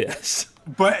tell me this?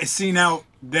 But see, now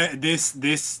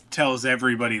this tells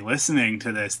everybody listening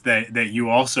to this that you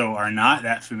also are not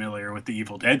that familiar with the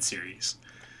Evil Dead series.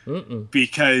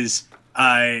 Because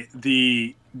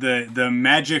the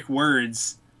magic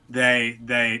words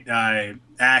that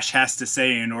Ash has to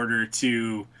say in order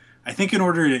to it's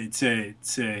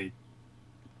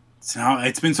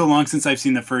been so long since I've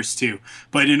seen the first 2,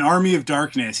 but in Army of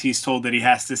Darkness, he's told that he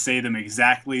has to say them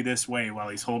exactly this way while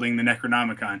he's holding the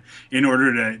Necronomicon in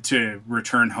order to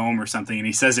return home or something, and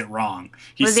he says it wrong.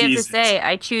 What does he have to say?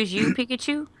 I choose you,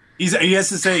 Pikachu? He has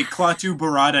to say Klaatu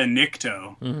Barada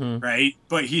Nikto, right?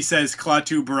 But he says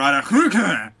Klaatu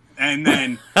Barada and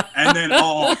then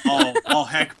all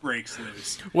heck breaks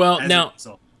loose. Well, now,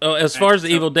 as far as the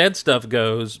Evil Dead stuff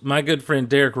goes, my good friend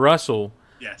Derek Russell,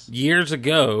 years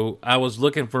ago, I was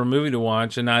looking for a movie to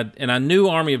watch, and I knew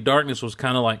Army of Darkness was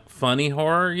kind of like funny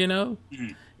horror, and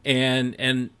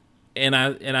I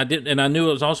knew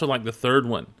it was also like the third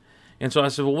one. And so I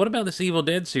said, well, what about this Evil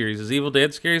Dead series? Is Evil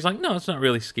Dead scary? He's like, no, it's not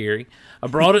really scary. I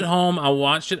brought it home. I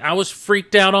watched it. I was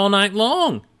freaked out all night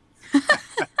long.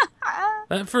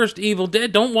 That first Evil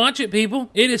Dead, don't watch it, people.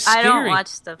 It is scary. I don't watch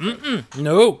stuff.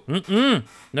 No,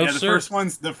 yeah, sir.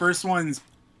 The first one's.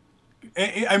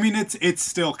 I mean, it's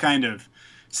still kind of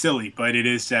silly, but it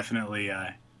is definitely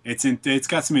it's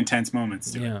got some intense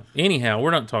moments to it. Anyhow,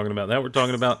 we're not talking about that. We're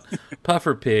talking about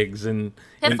puffer pigs and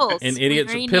Piffles. and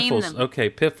idiots We and renamed piffles. them. Okay,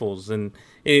 piffles and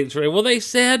idiots. Right. Well, they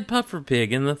said puffer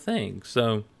pig in the thing,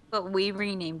 so But we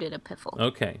renamed it a piffle.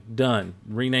 okay, done.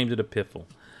 Renamed it a piffle.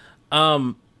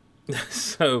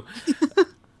 So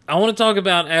I want to talk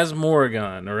about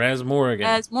Asmorgan.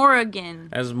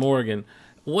 Asmorgan.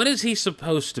 What is he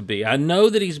supposed to be? I know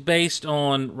that he's based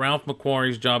on Ralph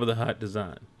McQuarrie's Jabba the Hutt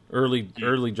design, early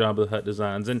Jabba the Hutt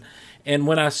designs, and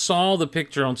when I saw the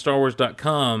picture on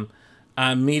StarWars.com,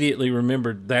 I immediately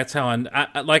remembered that's how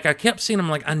I kept seeing him.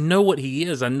 Like, I know what he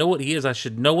is. I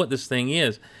should know what this thing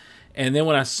is. And then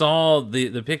when I saw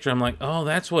the picture, I'm like, oh,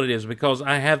 that's what it is, because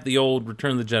I have the old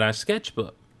Return of the Jedi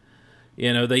sketchbook.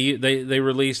 They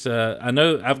released. I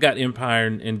know I've got Empire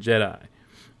and Jedi.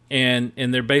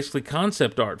 And they're basically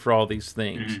concept art for all these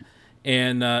things.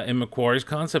 And McQuarrie's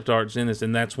concept art's in this,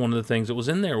 and that's one of the things that was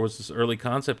in there was this early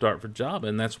concept art for Jabba,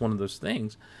 and that's one of those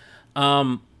things.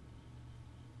 Why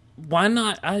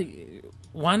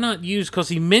not use, because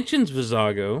he mentions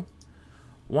Vizago,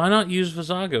 why not use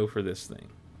Vizago for this thing?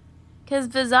 Because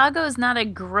Vizago is not a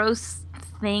gross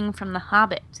thing from The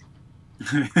Hobbit.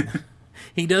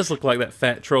 He does look like that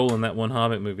fat troll in that one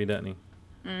Hobbit movie, doesn't he?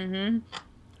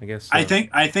 I guess. So. I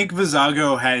think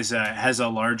Vizago has a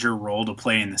larger role to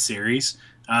play in the series,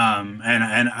 and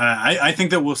I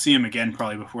think that we'll see him again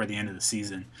probably before the end of the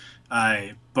season.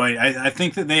 But I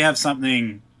think that they have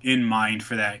something in mind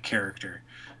for that character,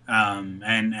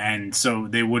 and so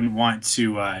they wouldn't want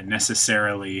to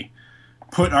necessarily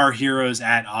put our heroes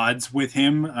at odds with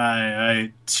him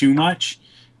too much,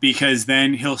 because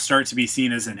then he'll start to be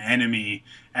seen as an enemy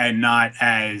and not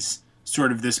as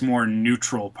sort of this more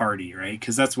neutral party, right?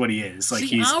 Because that's what he is.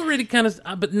 Like, I already kind of,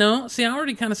 but no. See, I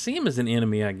already kind of see him as an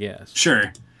enemy, I guess.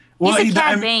 Sure. Well, he's a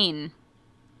Cad Bane.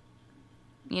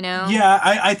 You know? Yeah,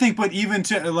 I think, but even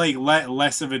to like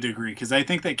less of a degree, because I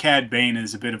think that Cad Bane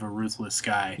is a bit of a ruthless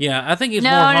guy. Yeah, I think he's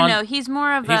no. He's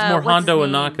more of Hondo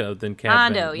Ohnaka than Cad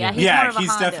Hondo, Bane. Yeah,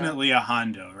 he's definitely a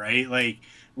Hondo, right? Like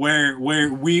where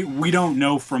we don't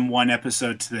know from one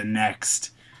episode to the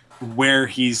next where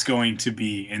he's going to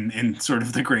be in sort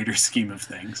of the greater scheme of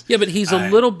things. Yeah, but he's a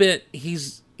little bit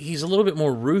he's a little bit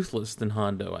more ruthless than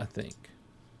Hondo, I think.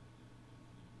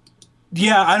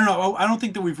 Yeah, I don't know. I don't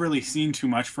think that we've really seen too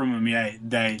much from him yet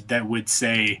that would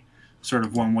say sort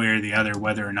of one way or the other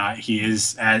whether or not he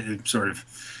is sort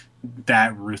of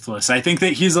that ruthless. I think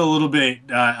that he's a little bit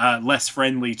less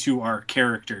friendly to our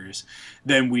characters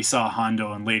than we saw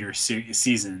Hondo in later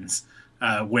seasons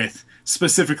with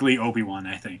specifically Obi-Wan,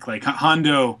 I think. Like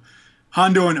Hondo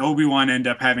and Obi-Wan end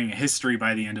up having a history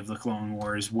by the end of the Clone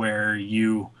Wars where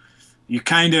you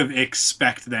kind of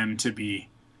expect them to be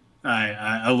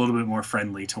a little bit more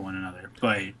friendly to one another.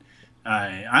 But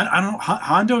I don't know.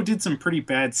 Hondo did some pretty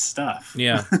bad stuff.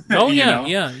 Yeah. Oh,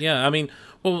 yeah. I mean,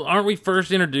 well, aren't we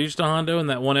first introduced to Hondo in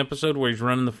that one episode where he's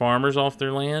running the farmers off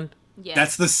their land? Yeah.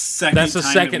 That's the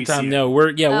second time. No, we're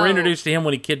introduced to him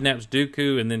when he kidnaps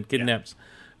Dooku and then kidnaps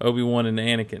Obi-Wan and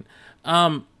Anakin.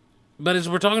 But as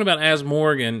we're talking about As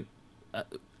Morgan,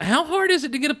 how hard is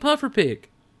it to get a puffer pig?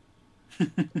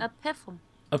 A piffle.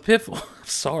 A piffle.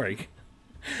 Sorry.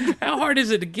 How hard is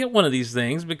it to get one of these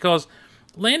things? Because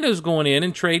Lando's going in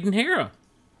and trading Hera.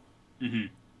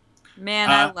 Mm-hmm. Man,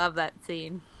 I love that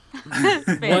scene.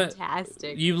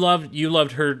 Fantastic. You loved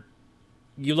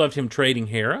him trading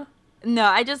Hera? No,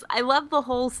 I love the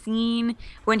whole scene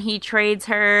when he trades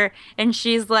her and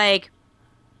she's like,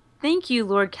 "Thank you,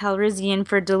 Lord Calrissian,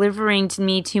 for delivering to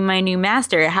me to my new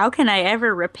master. How can I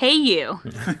ever repay you?"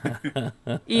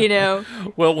 You know?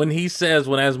 Well, when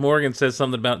As Morgan says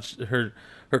something about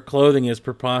her clothing is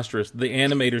preposterous, the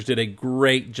animators did a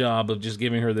great job of just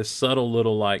giving her this subtle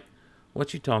little, like,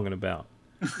 what you talking about?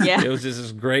 Yeah. It was just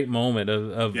this great moment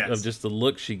of just the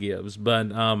look she gives.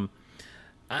 But,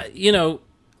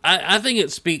 I think it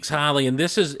speaks highly, and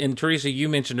Teresa, you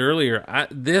mentioned earlier,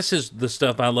 this is the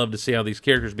stuff I love to see out of these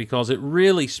characters, because it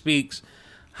really speaks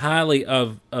highly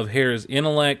of Hera's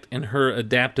intellect and her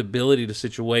adaptability to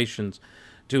situations,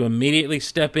 to immediately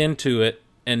step into it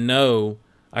and know,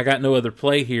 I got no other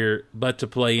play here but to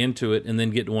play into it and then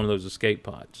get to one of those escape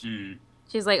pods. Mm.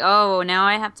 She's like, "Oh, now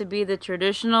I have to be the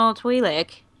traditional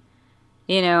Twi'lek."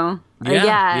 You know?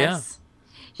 Yeah.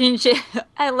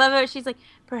 I love it. She's like,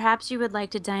 "Perhaps you would like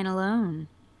to dine alone."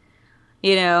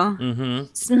 You know? Mm-hmm.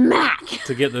 Smack!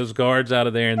 To get those guards out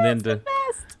of there and then to...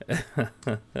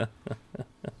 The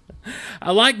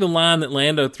I like the line that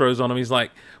Lando throws on him. He's like,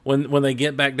 when they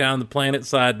get back down the planet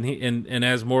side and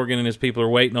As Morgan and his people are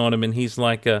waiting on him, and he's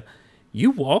like, "You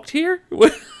walked here?"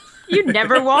 You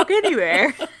never walk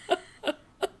anywhere.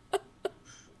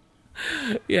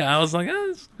 Yeah, I was like, "Oh,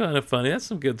 that's kind of funny. That's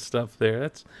some good stuff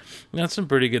there. That's some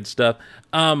pretty good stuff."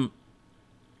 But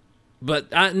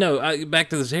back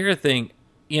to this Hera thing.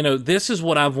 You know, this is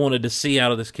what I've wanted to see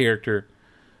out of this character,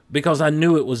 because I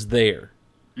knew it was there.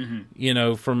 Mm-hmm. You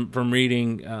know, from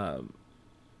reading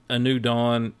A New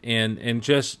Dawn and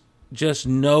just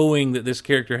knowing that this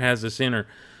character has this in her,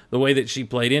 the way that she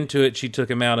played into it, she took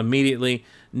him out immediately.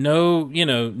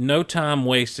 No time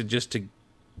wasted, just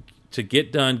to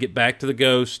get done, get back to the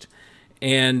Ghost,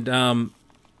 and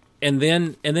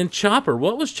then Chopper.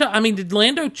 What was Chopper? I mean, did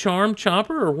Lando charm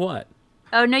Chopper or what?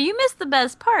 Oh no, you missed the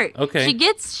best part. Okay, she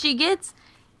gets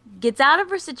out of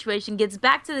her situation, gets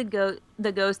back to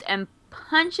the Ghost, and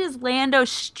punches Lando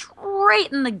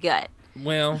straight in the gut.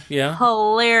 Well, yeah,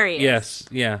 hilarious. Yes,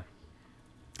 yeah,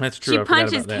 that's true. She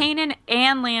punches Kanan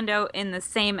and Lando in the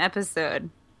same episode.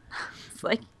 It's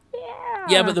like,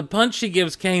 yeah, but the punch she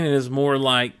gives Kanan is more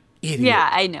like idiot. Yeah,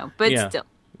 I know, but still.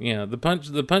 Yeah, the punch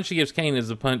she gives Kanan is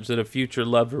the punch that a future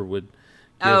lover would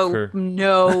give her. Oh,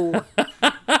 no.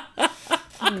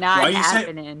 Not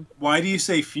happening. Why do you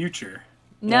say future?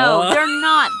 No, they're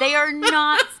not. They are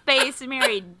not space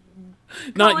married.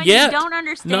 Not Colin, yet. You don't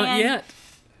understand. Not yet.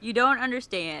 You don't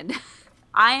understand.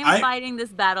 I am fighting this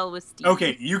battle with Steve.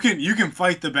 Okay, you can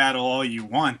fight the battle all you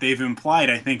want. They've implied,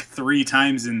 I think, 3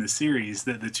 times in the series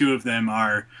that the two of them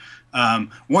are,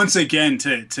 once again,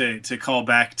 to call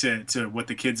back to what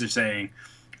the kids are saying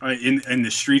in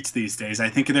the streets these days. I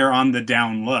think they're on the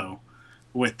down low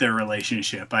with their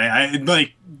relationship. I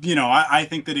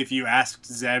think that if you asked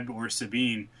Zeb or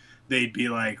Sabine, they'd be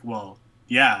like, well,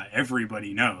 yeah,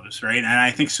 everybody knows, right? And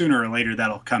I think sooner or later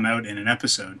that'll come out in an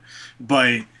episode,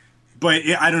 but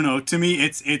I don't know. To me,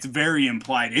 it's very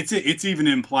implied. It's even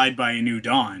implied by A New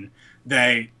Dawn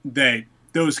that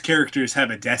those characters have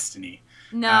a destiny.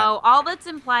 No, all that's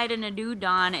implied in A New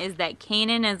Dawn is that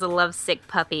Kanan is a lovesick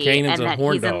puppy Kanan's and that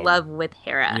horn he's dog. in love with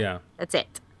Hera. Yeah. That's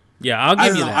it. Yeah, I'll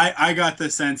give you that. I got the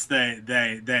sense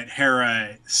that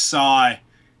Hera saw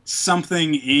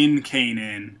something in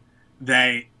Kanan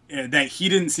that he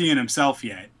didn't see in himself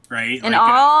yet. Right, and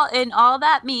all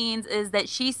that means is that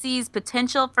she sees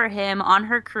potential for him on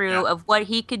her crew of what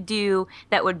he could do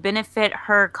that would benefit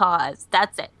her cause.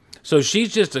 That's it. So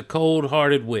she's just a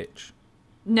cold-hearted witch.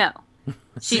 No,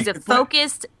 she's a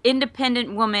focused,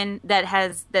 independent woman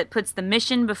that puts the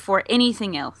mission before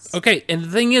anything else. Okay, and the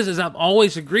thing is I've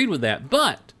always agreed with that,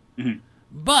 but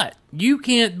you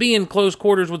can't be in close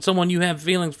quarters with someone you have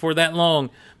feelings for that long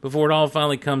before it all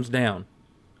finally comes down.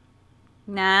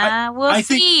 Nah, we'll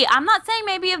see. I'm not saying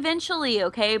maybe eventually,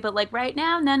 okay? But like right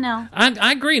now, no.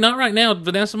 I agree. Not right now.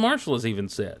 Vanessa Marshall has even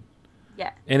said.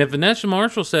 Yeah. And if Vanessa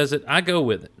Marshall says it, I go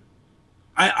with it.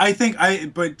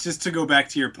 But just to go back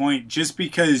to your point, just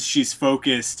because she's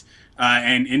focused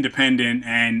and independent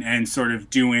and sort of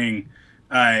doing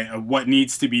what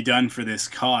needs to be done for this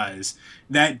cause,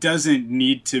 that doesn't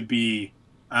need to be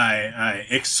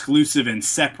exclusive and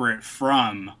separate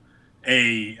from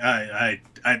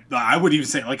I would even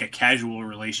say like a casual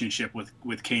relationship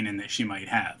with Kanan that she might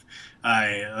have.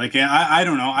 I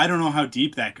don't know. I don't know how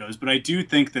deep that goes, but I do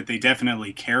think that they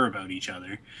definitely care about each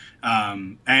other.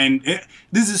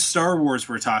 This is Star Wars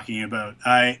we're talking about.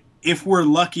 If we're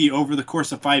lucky, over the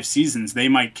course of 5 seasons, they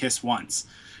might kiss once,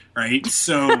 right?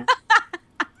 So,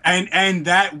 and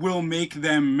that will make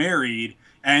them married.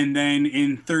 And then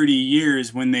in 30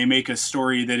 years, when they make a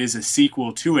story that is a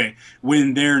sequel to it,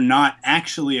 when they're not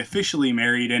actually officially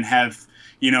married and have,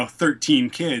 13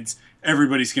 kids,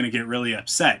 everybody's going to get really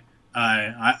upset.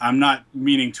 I'm not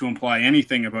meaning to imply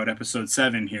anything about episode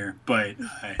 7 here, but...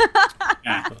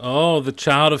 yeah. Oh, the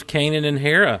child of Kanan and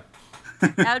Hera.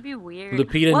 That would be weird.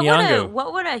 Lupita Nyong'o.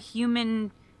 What would a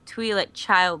human Twi'lek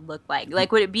child look like?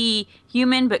 Like, would it be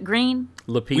human but green?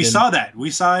 Lupita. We saw that.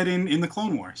 We saw it in the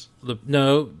Clone Wars.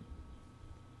 No,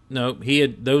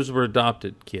 those were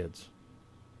adopted kids.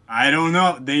 I don't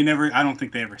know. I don't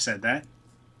think they ever said that.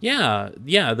 Yeah.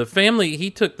 The family.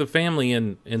 He took the family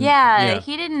in. Yeah,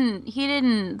 he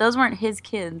didn't. Those weren't his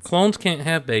kids. Clones can't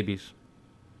have babies.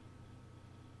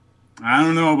 I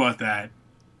don't know about that.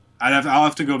 I'll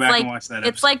have to go back and watch that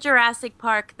episode. It's like Jurassic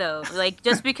Park, though. Like,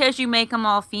 just because you make them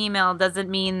all female doesn't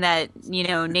mean that,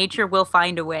 nature will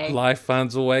find a way. Life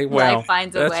finds a way. Wow. Life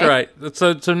finds a way. That's right.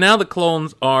 So now the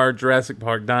clones are Jurassic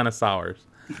Park dinosaurs.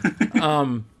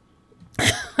 You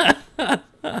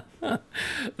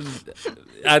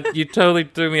totally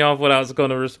threw me off what I was going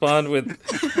to respond with.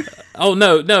 Oh,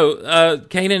 no.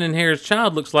 Kanan and Hera's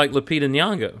child looks like Lupita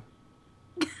Nyong'o.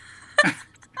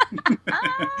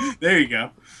 There you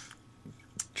go.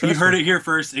 You heard it here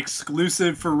first,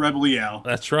 exclusive for Rebel Yell.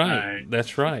 That's right.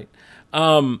 That's right.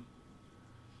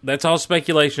 That's all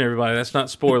speculation, everybody. That's not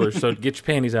spoilers, so get your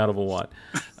panties out of a wad.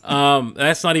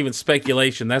 That's not even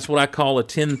speculation. That's what I call a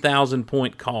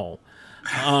 10,000-point call.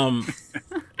 And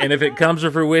if it comes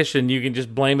to fruition, you can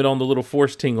just blame it on the little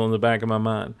force tingle in the back of my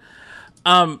mind.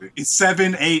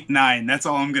 7, 8, 9. That's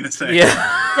all I'm gonna say.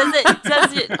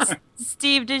 Yeah.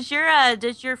 Steve, does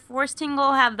your force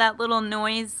tingle have that little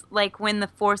noise like when the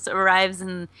force arrives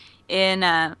in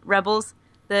Rebels?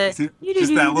 Just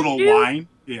that little whine.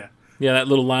 Yeah. Yeah, that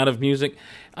little line of music.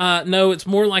 No, it's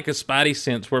more like a spidey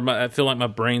sense where I feel like my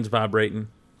brain's vibrating,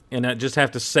 and I just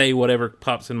have to say whatever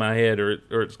pops in my head,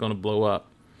 or it's going to blow up.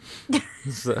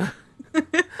 So.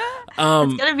 It's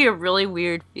gonna be a really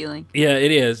weird feeling. Yeah,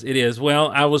 it is. It is. Well,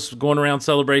 I was going around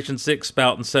Celebration 6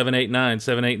 spouting 789,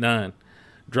 789.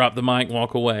 Drop the mic,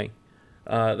 walk away.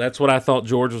 That's what I thought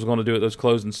George was going to do at those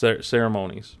closing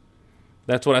ceremonies.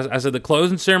 That's what I said. The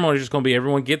closing ceremony is just going to be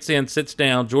everyone gets in, sits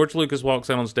down. George Lucas walks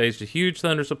out on stage to huge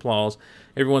thunderous applause.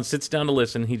 Everyone sits down to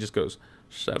listen. He just goes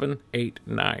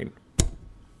 789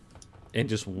 and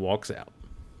just walks out.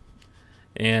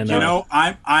 And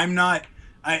I'm not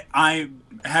I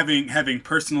having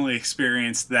personally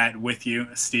experienced that with you,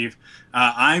 Steve,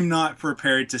 I'm not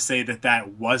prepared to say that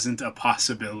wasn't a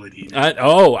possibility.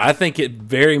 I think it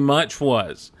very much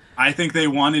was. I think they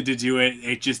wanted to do it.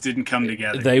 It just didn't come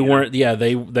together. They weren't. Yeah,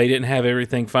 they didn't have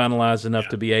everything finalized enough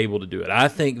to be able to do it. I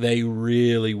think they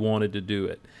really wanted to do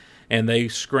it, and they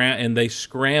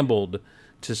scrambled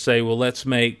to say, well, let's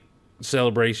make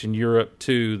Celebration Europe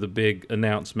 2 the big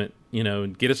announcement.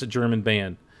 And get us a German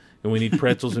band, and we need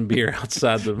pretzels and beer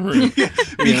outside the room.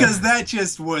 Because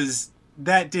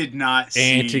that did not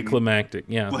seem anticlimactic.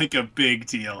 Yeah, like a big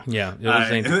deal. Yeah, it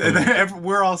was anticlimactic.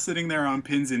 We're all sitting there on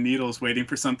pins and needles waiting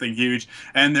for something huge,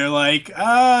 and they're like,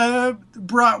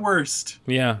 bratwurst.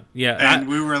 Yeah. And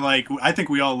we were like, I think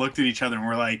we all looked at each other and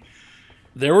we're like,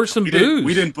 there were some boos.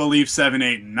 We didn't believe 7,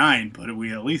 8, and 9, but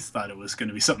we at least thought it was going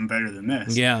to be something better than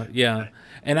this. Yeah.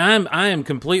 And I am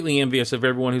completely envious of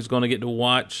everyone who's going to get to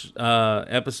watch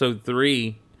episode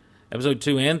 2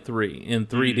 and 3 in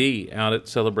 3D out at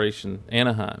Celebration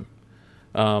Anaheim,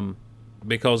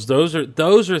 because those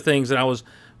are things that I was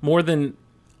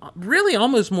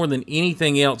almost more than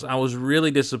anything else, I was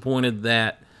really disappointed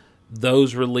that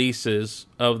those releases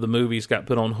of the movies got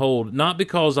put on hold. Not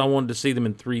because I wanted to see them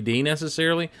in 3D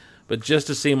necessarily, but just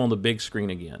to see them on the big screen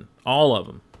again, all of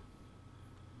them.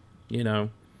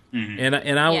 And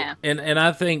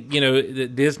I think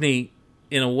that Disney,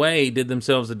 in a way, did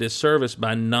themselves a disservice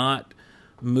by not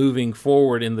moving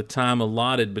forward in the time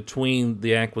allotted between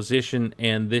the acquisition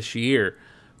and this year,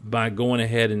 by going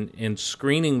ahead and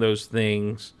screening those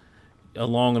things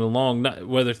along,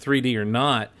 whether 3D or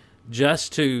not,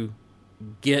 just to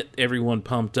get everyone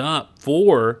pumped up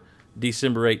for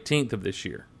December 18th of this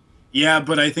year. Yeah,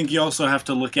 but I think you also have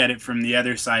to look at it from the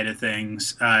other side of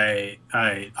things.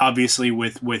 Obviously,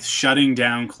 with shutting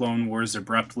down Clone Wars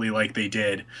abruptly like they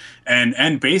did,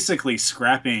 and basically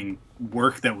scrapping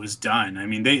work that was done. I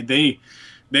mean, they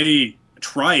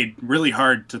tried really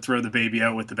hard to throw the baby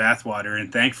out with the bathwater,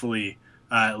 and thankfully,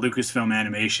 Lucasfilm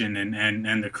Animation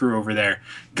and the crew over there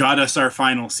got us our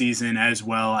final season, as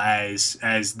well as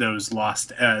those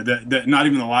lost, not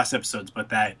even the lost episodes, but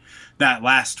that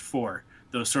last 4.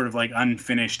 Those sort of like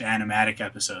unfinished animatic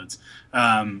episodes.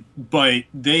 But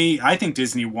I think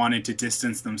Disney wanted to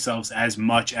distance themselves as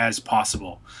much as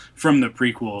possible from the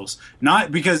prequels.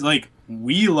 Not because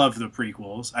we love the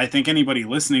prequels. I think anybody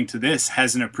listening to this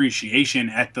has an appreciation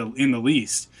in the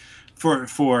least for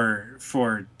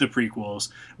the prequels.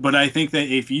 But I think that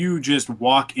if you just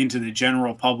walk into the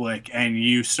general public and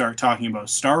you start talking about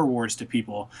Star Wars to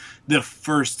people, the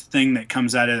first thing that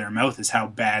comes out of their mouth is how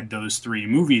bad those 3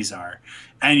 movies are.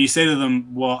 And you say to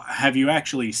them, well, have you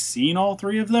actually seen all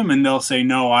 3 of them? And they'll say,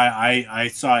 no, I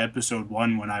saw episode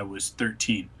 1 when I was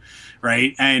 13.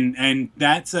 Right? And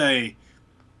that's a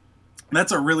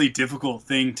really difficult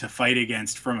thing to fight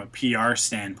against from a PR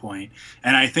standpoint.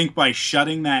 And I think by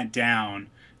shutting that down,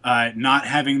 not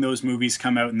having those movies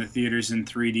come out in the theaters in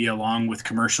 3D along with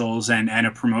commercials and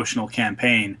a promotional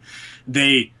campaign,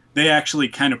 they actually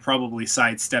kind of probably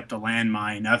sidestepped a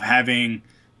landmine of having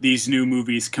these new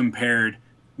movies compared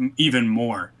even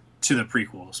more to the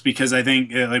prequels. Because I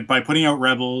think by putting out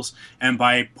Rebels and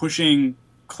by pushing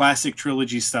classic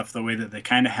trilogy stuff the way that they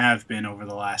kind of have been over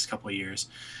the last couple of years,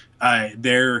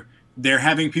 they're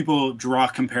having people draw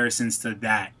comparisons to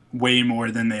that way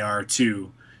more than they are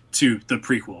to the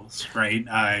prequels, right?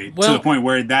 To the point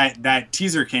where that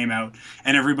teaser came out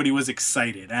and everybody was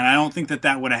excited. And I don't think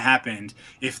that would have happened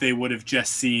if they would have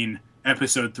just seen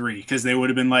episode 3, because they would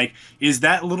have been like, is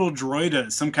that little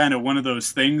droid some kind of one of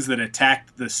those things that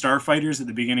attacked the starfighters at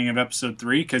the beginning of episode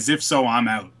 3? Because if so, I'm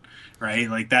out. Right,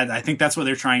 like that. I think that's what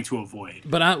they're trying to avoid.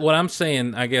 But what I'm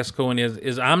saying, I guess, Cohen,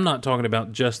 is I'm not talking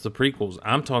about just the prequels.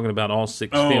 I'm talking about all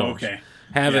 6 films. Okay.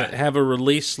 Have a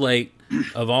release slate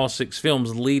of all 6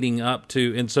 films leading up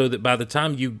to, and so that by the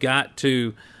time you got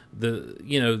to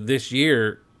this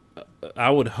year, I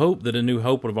would hope that A New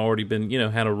Hope would have already been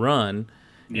had a run.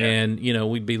 Yeah. And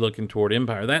we'd be looking toward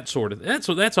Empire. That's all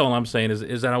I'm saying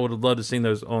is that I would have loved to seen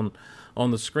those on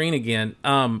the screen again.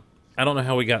 I don't know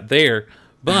how we got there.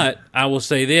 But I will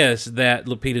say this, that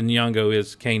Lupita Nyong'o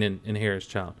is Kanan and Hera's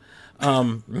child.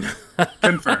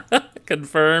 Confirmed.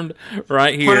 Confirmed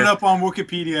right here. Put it up on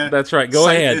Wikipedia. That's right. Go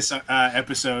ahead. This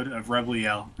episode of Rebel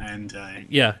Yell. And,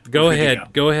 go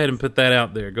ahead. Go ahead and put that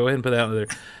out there.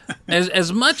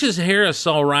 As much as Hera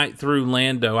saw right through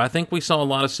Lando, I think we saw a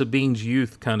lot of Sabine's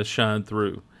youth kind of shine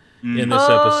through in this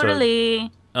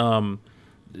episode.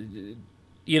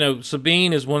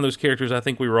 Sabine is one of those characters I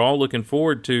think we were all looking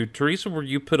forward to. Teresa, were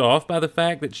you put off by the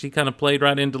fact that she kind of played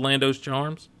right into Lando's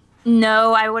charms?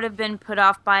 No, I would have been put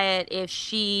off by it if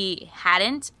she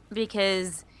hadn't,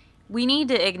 because we need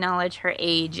to acknowledge her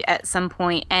age at some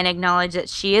point and acknowledge that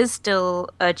she is still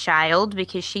a child,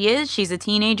 because she's a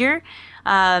teenager.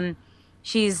 Um,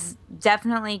 she's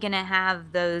definitely going to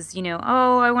have those,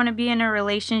 oh, I want to be in a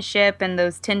relationship and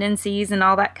those tendencies and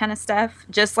all that kind of stuff,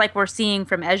 just like we're seeing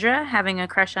from Ezra having a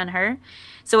crush on her.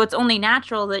 So it's only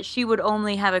natural that she would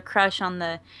only have a crush on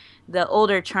the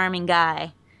older charming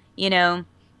guy,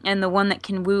 and the one that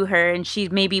can woo her, and she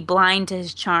may be blind to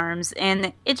his charms.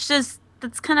 And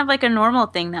that's kind of like a normal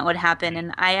thing that would happen.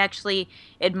 And I actually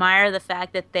admire the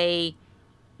fact that they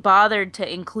bothered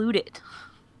to include it.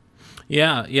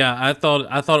 Yeah. I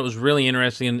thought it was really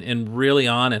interesting and really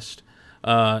honest.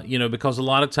 Because a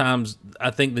lot of times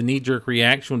I think the knee-jerk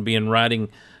reaction would be in writing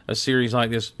a series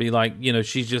like this would be like,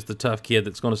 she's just the tough kid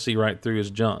that's going to see right through his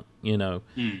junk,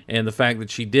 And the fact that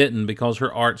she didn't, because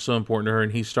her art's so important to her,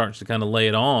 and he starts to kind of lay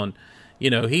it on,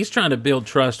 he's trying to build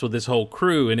trust with this whole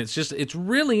crew, and it's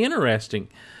really interesting.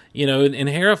 And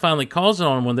Hera finally calls it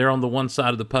on when they're on the one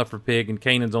side of the puffer pig and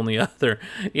Kanan's on the other.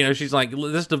 She's like,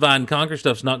 this divide and conquer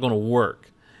stuff's not going to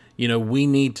work. We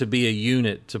need to be a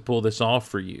unit to pull this off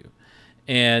for you.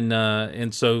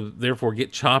 And so therefore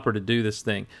get Chopper to do this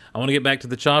thing. I want to get back to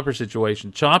the Chopper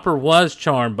situation. Chopper was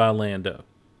charmed by Lando.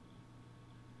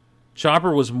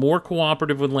 Chopper was more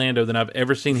cooperative with Lando than I've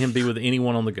ever seen him be with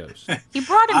anyone on the Ghost. He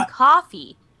brought him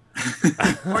coffee.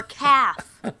 Or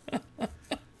calf.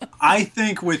 I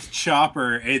think with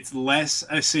Chopper, it's less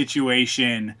a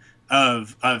situation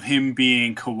of him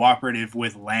being cooperative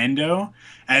with Lando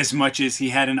as much as he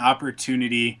had an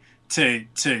opportunity to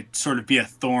sort of be a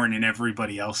thorn in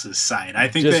everybody else's side. I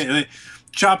think that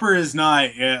Chopper is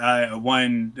not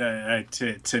one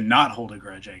to not hold a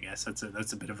grudge. I guess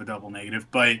that's a bit of a double negative,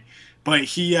 but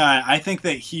he I think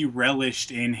that he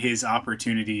relished in his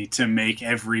opportunity to make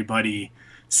everybody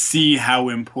see how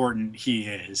important he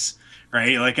is.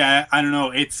 Right? Like I don't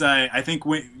know. It's I think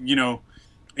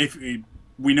if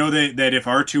we know that if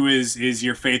R2 is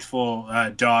your faithful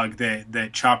dog,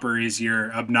 that Chopper is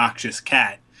your obnoxious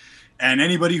cat. And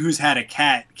anybody who's had a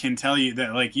cat can tell you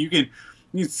that, like, you can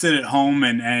sit at home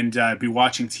and be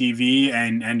watching TV,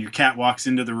 and your cat walks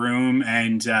into the room,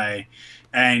 and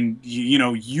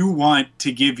you want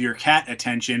to give your cat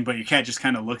attention, but your cat just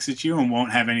kind of looks at you and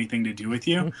won't have anything to do with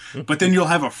you. But then you'll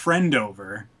have a friend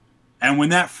over, and when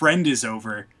that friend is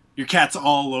over, your cat's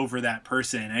all over that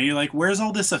person, and you're like, where's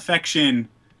all this affection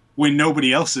when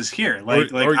nobody else is here?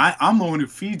 I'm the one who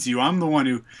feeds you. I'm the one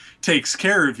who takes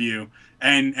care of you.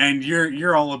 And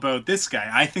you're all about this guy.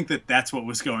 I think that's what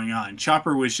was going on.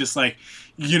 Chopper was just like,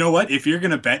 you know what? If you're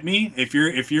gonna bet me, if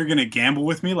you're gonna gamble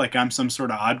with me like I'm some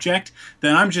sort of object,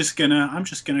 then I'm just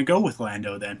gonna go with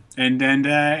Lando then,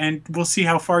 and we'll see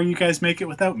how far you guys make it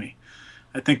without me.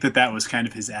 I think that was kind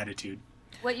of his attitude.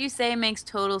 What you say makes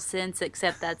total sense,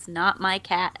 except that's not my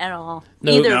cat at all.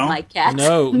 No, Neither of my cats.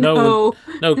 No.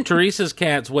 Teresa's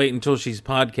cats wait until she's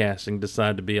podcasting,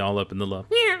 decide to be all up in the love.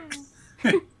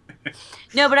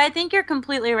 No, but I think you're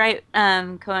completely right,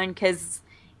 Cohen, because,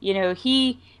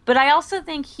 but I also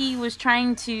think he was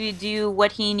trying to do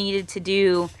what he needed to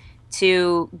do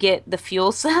to get the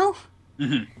fuel cell.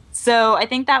 Mm-hmm. So I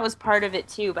think that was part of it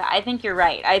too, but I think you're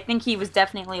right. I think he was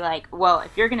definitely like, well,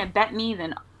 if you're going to bet me,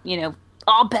 then,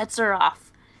 all bets are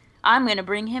off. I'm going to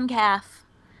bring him calf.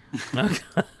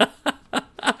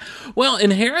 Well,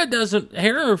 and Hera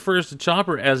refers to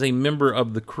Chopper as a member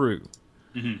of the crew.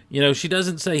 Mm-hmm. She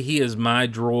doesn't say he is my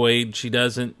droid. She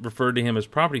doesn't refer to him as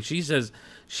property.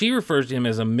 She refers to him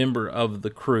as a member of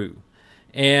the crew.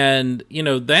 And,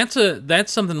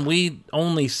 that's something we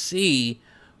only see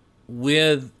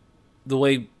with the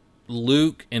way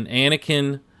Luke and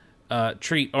Anakin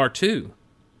treat R2.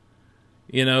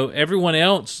 Everyone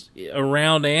else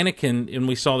around Anakin, and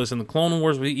we saw this in the Clone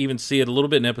Wars, we even see it a little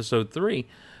bit in Episode 3,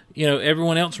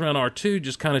 everyone else around R2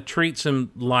 just kind of treats him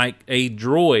like a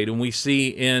droid. And we see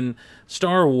in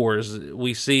Star Wars,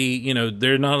 we see,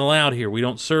 they're not allowed here. We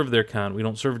don't serve their kind. We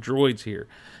don't serve droids here.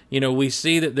 We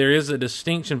see that there is a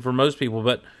distinction for most people,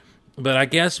 but I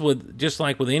guess just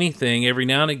like with anything, every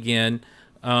now and again,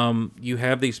 you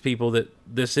have these people that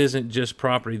this isn't just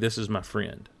property, this is my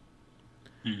friend.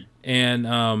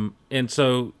 And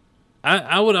so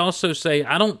I would also say,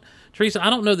 Teresa, I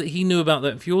don't know that he knew about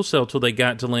that fuel cell till they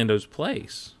got to Lando's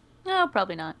place. No,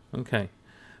 probably not. Okay.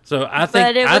 So I think...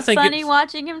 But it was funny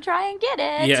watching him try and get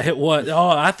it. Yeah, it was. Oh,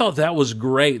 I thought that was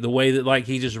great, the way that,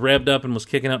 he just revved up and was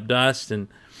kicking up dust, and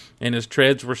his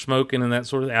treads were smoking and that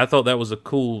sort of thing. I thought that was a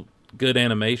cool, good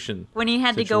animation. When he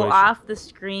had to go off the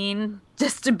screen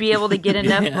just to be able to get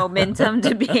enough momentum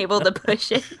to be able to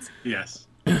push it. Yes.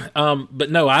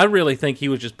 But no, I really think he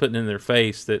was just putting in their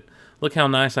face that, look how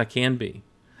nice I can be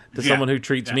to someone who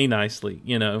treats me nicely,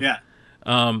 you know? Yeah.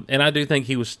 And I do think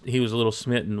he was a little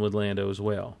smitten with Lando as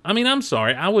well. I mean, I'm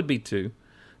sorry, I would be too,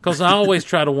 because I always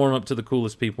try to warm up to the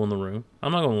coolest people in the room.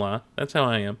 I'm not gonna lie, that's how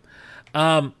I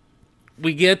am.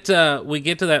 We get to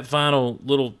that final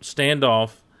little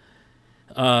standoff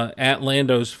at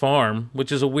Lando's farm,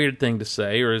 which is a weird thing to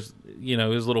say, or his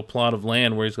little plot of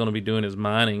land where he's going to be doing his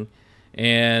mining,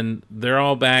 and they're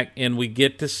all back, and we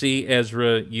get to see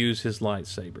Ezra use his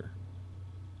lightsaber.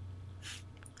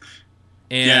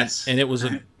 And, yes, and it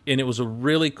was a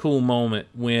really cool moment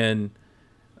when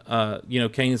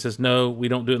Kanan says, "No, we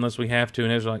don't do it unless we have to,"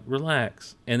 and Ezra's like,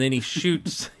 "Relax," and then he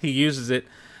shoots. He uses it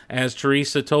as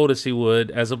Teresa told us he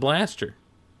would, as a blaster.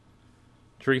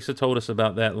 Teresa told us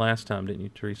about that last time, didn't you,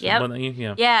 Teresa? Yep.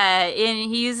 Yeah. Yeah,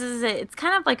 and he uses it. It's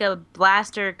kind of like a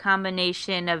blaster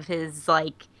combination of his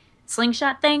like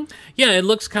slingshot thing. Yeah, it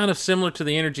looks kind of similar to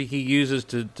the energy he uses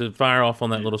to fire off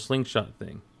on that little slingshot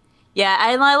thing. Yeah,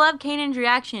 I love Kanan's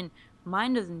reaction.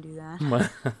 Mine doesn't do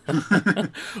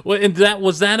that. Well, and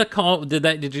was that a call?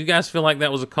 Did you guys feel like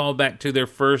that was a callback to their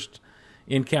first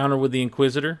encounter with the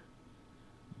Inquisitor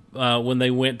when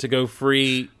they went to go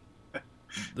free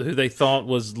who they thought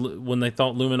was, when they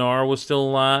thought Luminara was still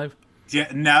alive?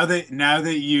 Yeah, now that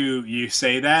you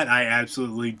say that, I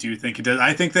absolutely do think it does.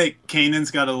 I think that Kanan's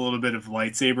got a little bit of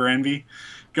lightsaber envy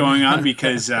going on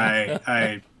because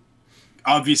I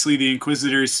obviously the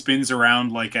Inquisitor spins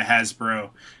around like a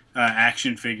Hasbro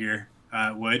action figure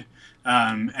would,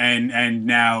 and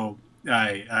now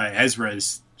Ezra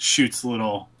shoots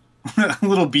little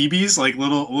little BBs, like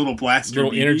little blaster,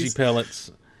 little BBs. Energy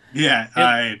pellets. Yeah,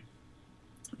 I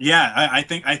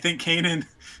think Kanan.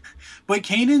 But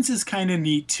Kanan's is kind of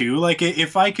neat too. Like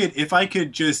if I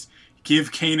could just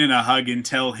give Kanan a hug and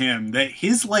tell him that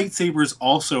his lightsaber is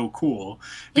also cool,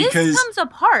 because his comes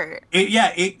apart.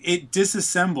 It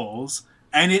disassembles,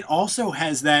 and it also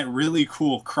has that really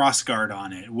cool crossguard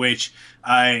on it, which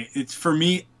it's for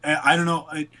me. I don't know.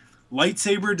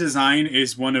 Lightsaber design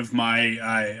is one of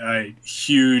my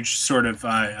huge sort of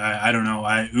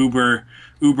uber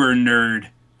nerd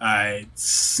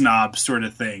snob sort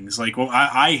of things. Like, well,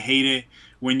 I hate it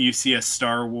when you see a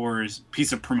Star Wars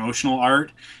piece of promotional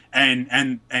art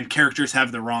and characters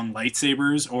have the wrong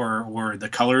lightsabers, or the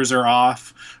colors are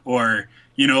off, or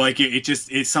like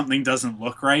it's something doesn't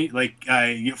look right. Like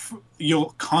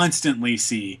you'll constantly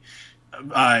see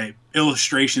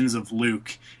illustrations of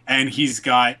Luke, and he's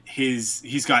got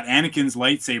Anakin's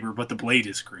lightsaber, but the blade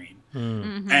is green.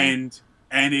 Mm-hmm.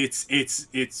 And it's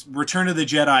Return of the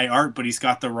Jedi art, but he's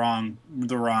got the wrong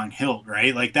hilt,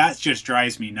 right? Like that just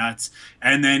drives me nuts.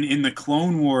 And then in the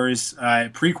Clone Wars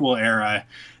prequel era,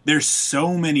 there's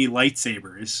so many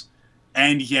lightsabers,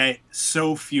 and yet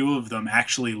so few of them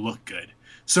actually look good.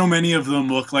 So many of them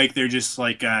look like they're just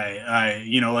like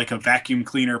like a vacuum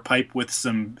cleaner pipe with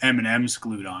some M&Ms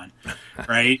glued on,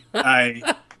 right?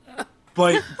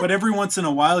 But every once in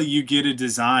a while you get a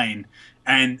design,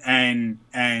 and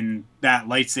that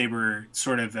lightsaber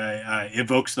sort of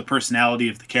evokes the personality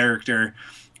of the character,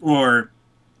 or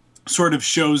sort of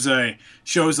shows a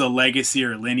legacy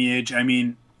or lineage. I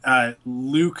mean,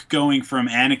 Luke going from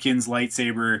Anakin's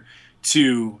lightsaber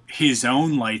to his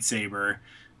own lightsaber,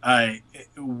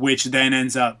 which then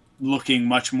ends up looking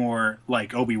much more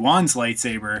like Obi-Wan's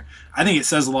lightsaber. I think it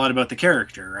says a lot about the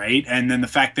character, right? And then the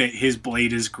fact that his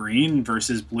blade is green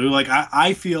versus blue, like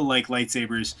I feel like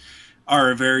lightsabers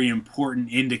are a very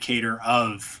important indicator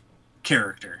of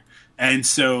character. And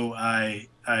so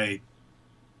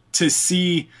to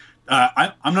see,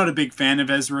 I'm not a big fan of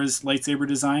Ezra's lightsaber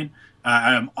design.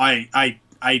 I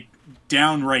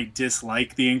downright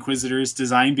dislike the Inquisitor's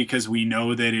design, because we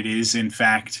know that it is in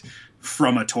fact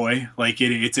from a toy. Like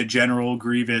it's a General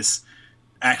Grievous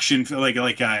action, like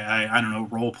I don't know,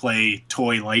 role play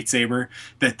toy lightsaber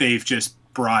that they've just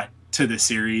brought to the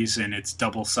series, and it's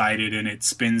double-sided and it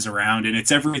spins around, and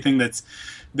it's everything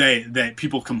that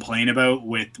people complain about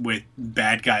with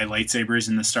bad guy lightsabers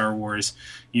in the Star Wars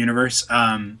universe.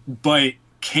 But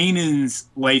Kanan's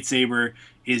lightsaber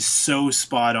is so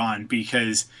spot on,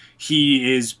 because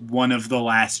he is one of the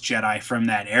last Jedi from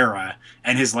that era,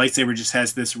 and his lightsaber just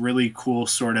has this really cool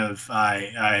sort of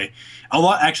a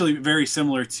lot, actually very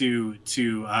similar to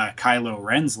Kylo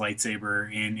Ren's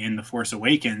lightsaber in The Force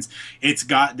Awakens. It's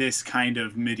got this kind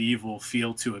of medieval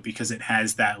feel to it, because it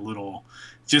has that little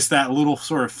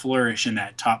sort of flourish in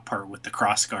that top part with the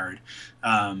crossguard.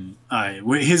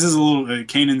 His is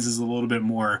Kanan's is a little bit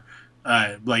more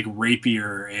like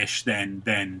rapier-ish than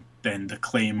the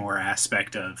Claymore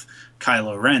aspect of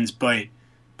Kylo Ren's, but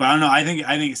But I don't know. I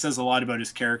think it says a lot about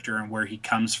his character and where he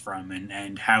comes from,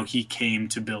 and how he came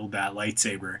to build that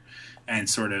lightsaber, and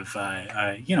sort of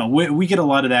we get a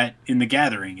lot of that in the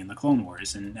Gathering in the Clone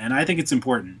Wars, and I think it's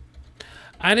important.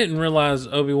 I didn't realize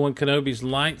Obi-Wan Kenobi's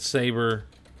lightsaber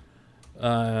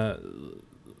and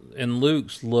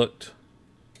Luke's looked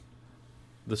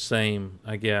the same,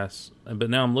 I guess.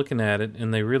 But now I'm looking at it,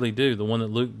 and they really do. The one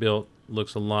that Luke built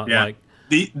looks a lot like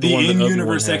the one that in-universe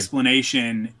Obi-Wan had.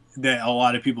 explanation that a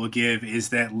lot of people give is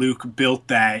that Luke built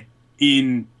that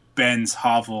in Ben's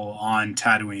hovel on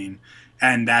Tatooine,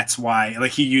 and that's why,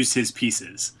 like, he used his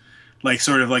pieces, like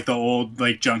sort of like the old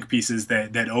like junk pieces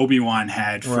that Obi-Wan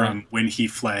had from when he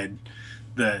fled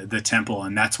the temple,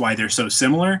 and that's why they're so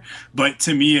similar. But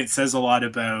to me, it says a lot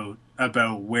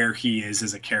about where he is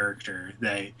as a character,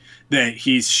 that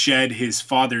he's shed his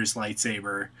father's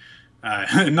lightsaber,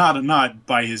 not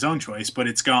by his own choice, but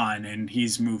it's gone, and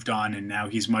he's moved on, and now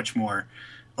he's much more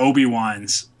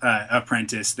Obi-Wan's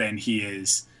apprentice than he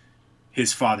is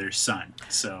his father's son.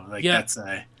 So that's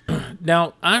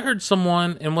Now, I heard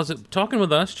someone, and was it talking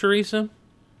with us, Teresa?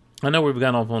 I know we've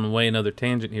gone off on another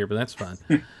tangent here, but that's fine.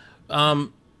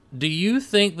 Do you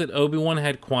think that Obi-Wan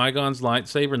had Qui-Gon's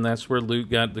lightsaber, and that's where Luke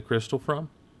got the crystal from?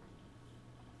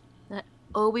 That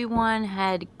Obi-Wan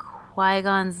had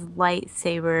Qui-Gon's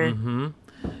lightsaber. Mm-hmm.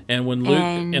 And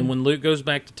when Luke goes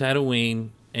back to Tatooine,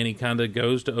 and he kind of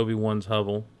goes to Obi-Wan's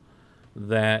hovel,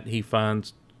 that he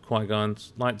finds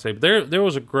Qui-Gon's lightsaber. There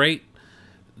was a great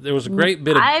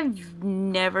bit of... I've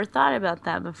never thought about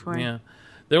that before. Yeah.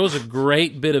 There was a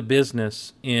great bit of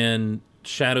business in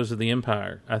Shadows of the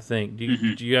Empire, I think. Do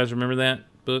you guys remember that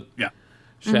book? Yeah.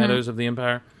 Shadows of the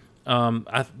Empire.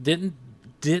 I didn't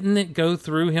it go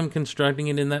through him constructing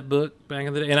it in that book back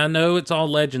in the day? And I know it's all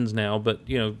legends now, but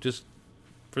just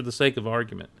for the sake of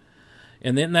argument.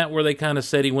 And then that where they kind of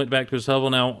said he went back to his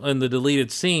hovel. Now in the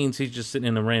deleted scenes, he's just sitting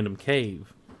in a random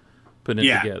cave putting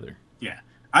it together. Yeah.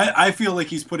 I feel like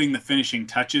he's putting the finishing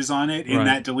touches on it in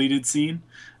that deleted scene.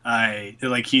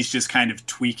 Like he's just kind of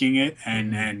tweaking it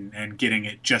and getting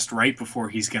it just right before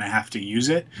he's going to have to use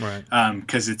it. Right.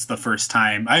 Because it's the first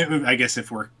time. I guess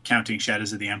if we're counting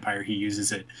Shadows of the Empire, he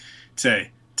uses it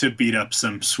to beat up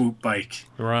some swoop bike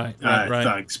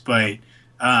thugs. But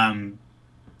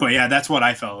yeah, that's what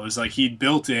I felt. It was like he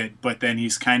built it, but then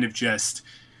he's kind of just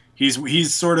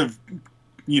he's sort of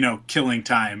killing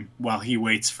time while he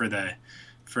waits for the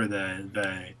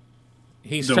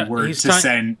word to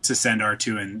send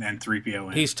R2 and 3PO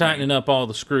in. He's tightening up all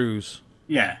the screws.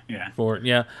 Yeah. For it,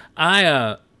 yeah.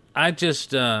 I like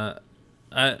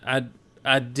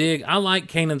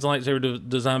Kanan's lightsaber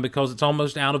design because it's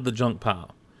almost out of the junk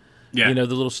pile. Yeah. The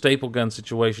little staple gun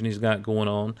situation he's got going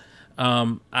on.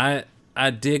 I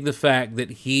dig the fact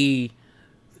that he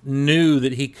knew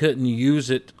that he couldn't use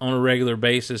it on a regular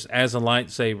basis as a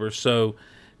lightsaber, so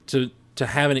to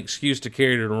have an excuse to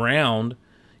carry it around,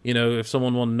 if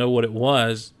someone wanted to know what it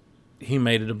was, he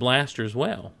made it a blaster as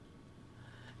well.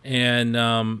 And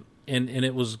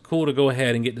it was cool to go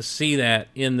ahead and get to see that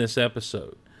in this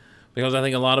episode, because I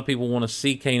think a lot of people want to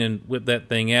see Kanan whip that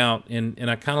thing out, and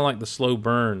I kind of like the slow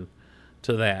burn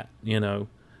to that,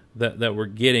 that we're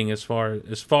getting as far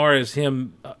as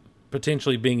him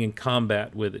potentially being in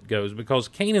combat with it goes, because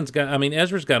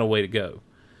Ezra's got a way to go.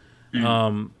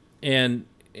 And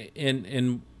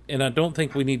I don't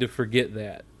think we need to forget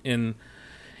that. And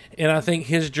I think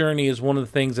his journey is one of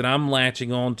the things that I'm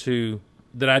latching onto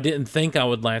that I didn't think I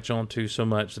would latch onto so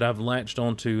much, that I've latched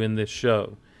onto in this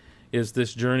show, is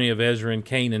this journey of Ezra and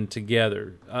Kanan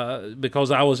together.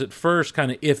 Because I was at first kind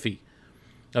of iffy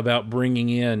about bringing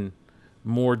in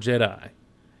more Jedi,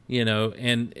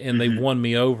 and they won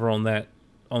me over on that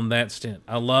stint.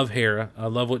 I love Hera. I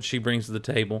love what she brings to the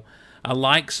table. I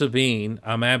like Sabine.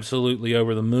 I'm absolutely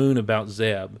over the moon about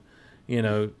Zeb,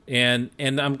 and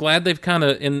I'm glad they've kind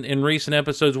of, in recent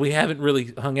episodes, we haven't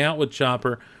really hung out with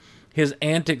Chopper. His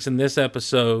antics in this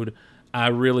episode, I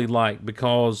really like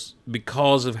because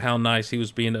of how nice he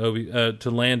was being to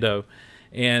Lando,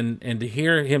 and to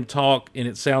hear him talk, and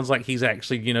it sounds like he's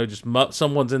actually, just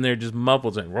someone's in there just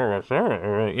muffled, saying,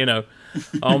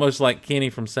 almost like Kenny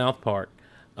from South Park.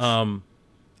 I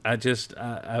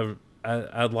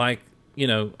like,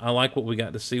 I like what we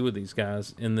got to see with these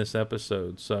guys in this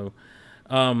episode. So,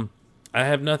 I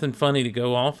have nothing funny to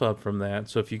go off of from that.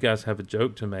 So if you guys have a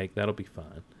joke to make, that'll be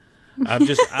fine.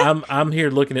 I'm here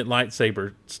looking at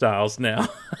lightsaber styles now.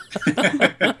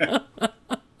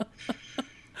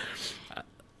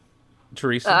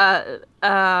 Teresa?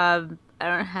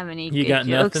 I don't have any. You good got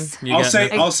jokes. nothing? You I'll got say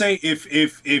nothing? I'll say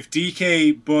if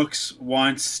DK Books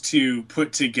wants to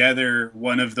put together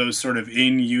one of those sort of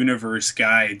in-universe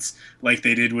guides like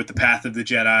they did with the Path of the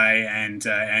Jedi and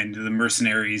the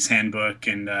Mercenaries Handbook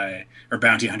and or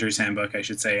Bounty Hunters Handbook, I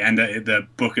should say, and the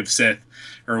Book of Sith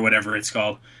or whatever it's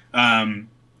called.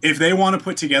 If they want to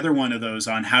put together one of those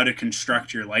on how to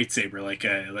construct your lightsaber,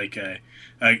 like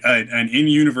an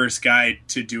in-universe guide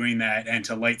to doing that and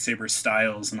to lightsaber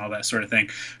styles and all that sort of thing,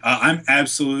 I'm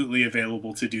absolutely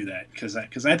available to do that because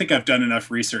I think I've done enough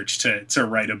research to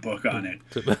write a book on it.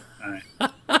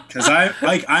 Because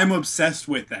I'm obsessed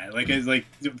with that. Like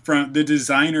from the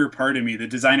designer part of me, the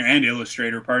designer and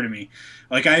illustrator part of me,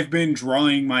 like I've been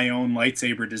drawing my own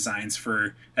lightsaber designs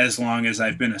for as long as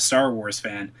I've been a Star Wars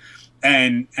fan,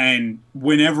 and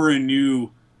whenever a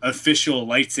new official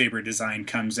lightsaber design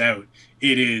comes out,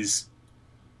 it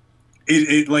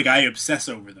like I obsess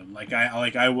over them.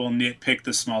 I will nitpick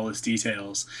the smallest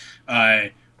details,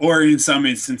 or in some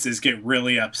instances get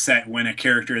really upset when a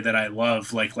character that I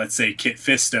love, like let's say Kit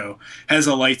Fisto, has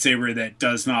a lightsaber that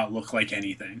does not look like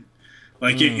anything.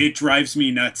 It drives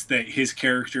me nuts that his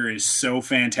character is so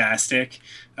fantastic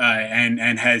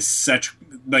and has such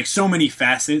so many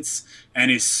facets and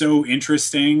is so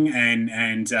interesting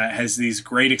and has these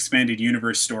great expanded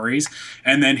universe stories,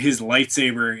 and then his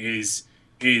lightsaber is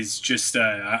just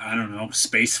I don't know,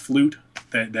 space flute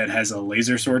that has a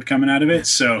laser sword coming out of it.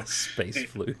 So Space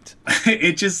flute.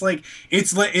 It just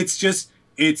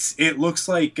it looks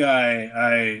like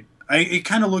it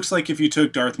kind of looks like if you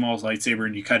took Darth Maul's lightsaber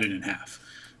and you cut it in half.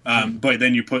 But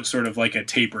then you put sort of like a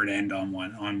tapered end on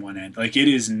one end. Like, it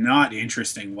is not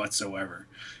interesting whatsoever.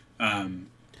 And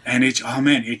it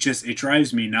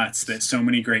drives me nuts that so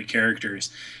many great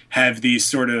characters have these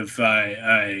sort of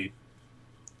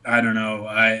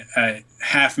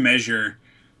half measure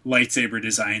lightsaber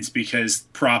designs, because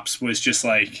Props was just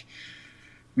like,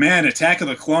 man, Attack of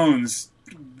the Clones,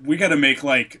 we got to make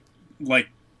like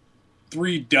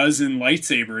 36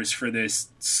 lightsabers for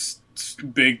this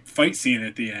big fight scene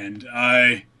at the end.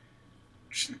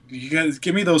 You guys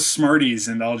give me those Smarties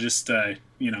and I'll just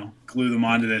glue them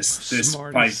onto this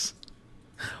pipe.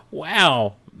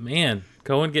 Wow, man,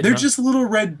 Cohen getting they're just little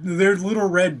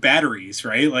red batteries,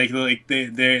 right? Like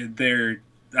they're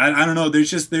I don't know,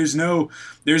 there's no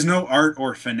art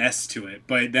or finesse to it,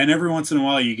 but then every once in a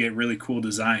while you get really cool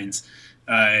designs.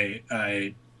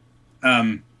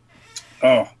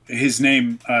 His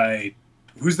name,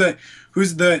 who's the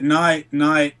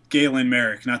not Galen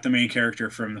Merrick, not the main character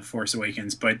from The Force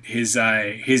Awakens, but his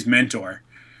mentor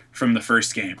from the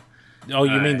first game. Oh,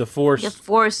 you mean the Force? The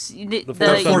Force. The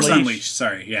Force Unleashed.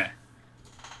 Sorry, yeah.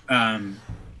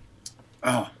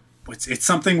 It's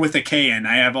something with a K, and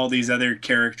I have all these other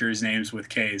characters' names with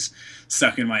K's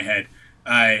stuck in my head.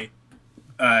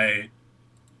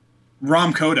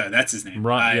 Rom Koda, that's his name.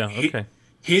 Okay.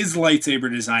 His lightsaber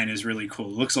design is really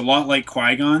cool. It looks a lot like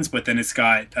Qui-Gon's, but then it's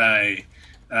got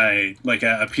like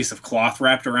a piece of cloth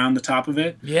wrapped around the top of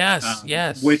it.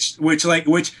 Yes. Which,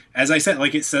 as I said,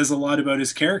 like, it says a lot about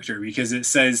his character, because it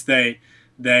says that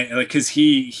because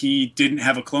he didn't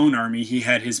have a clone army, he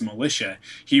had his militia.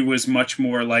 He was much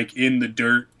more like in the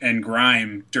dirt and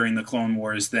grime during the Clone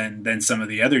Wars than some of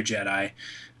the other Jedi,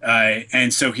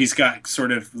 and so he's got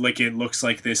sort of like, it looks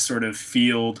like this sort of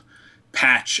field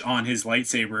patch on his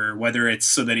lightsaber, whether it's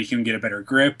so that he can get a better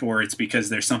grip or it's because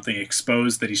there's something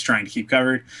exposed that he's trying to keep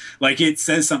covered. Like, it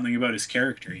says something about his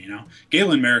character,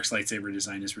 Galen Merrick's lightsaber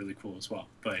design is really cool as well,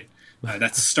 but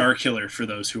that's Star Killer for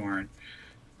those who aren't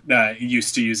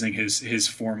used to using his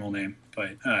formal name.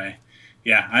 But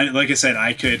like I said,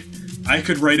 I could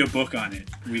write a book on it.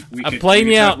 We could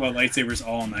talk about lightsabers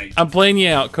all night. I'm playing you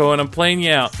out, Cohen. I'm playing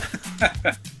you out.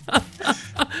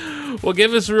 Well,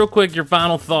 give us real quick your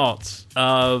final thoughts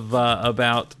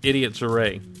about Idiot's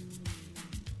Array,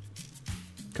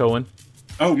 Cohen.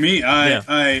 Oh, me? Yeah.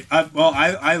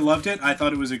 I loved it. I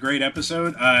thought it was a great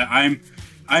episode.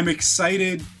 I'm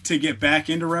excited to get back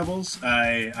into Rebels.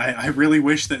 I really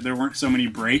wish that there weren't so many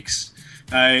breaks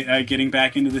getting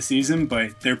back into the season,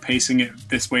 but they're pacing it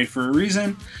this way for a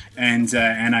reason, and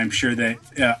I'm sure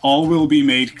that all will be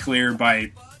made clear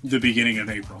by the beginning of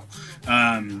April.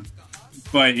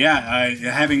 But yeah,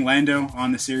 having Lando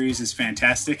on the series is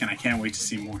fantastic, and I can't wait to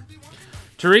see more.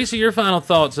 Teresa, your final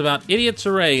thoughts about Idiot's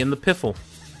Array and the Piffle.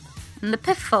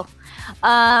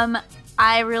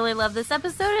 I really love this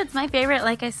episode. It's my favorite,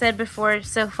 like I said before,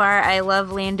 so far. I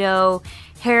love Lando.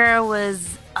 Hera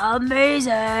was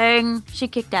amazing. She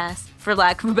kicked ass, for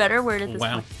lack of a better word at this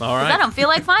point. All right. I don't feel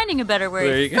like finding a better word.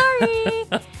 There you go.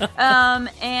 Sorry.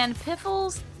 And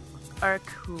Piffles are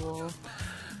cool.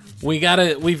 we've got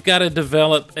to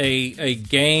develop a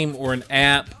game or an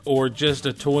app or just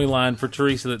a toy line for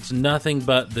Teresa that's nothing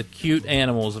but the cute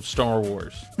animals of Star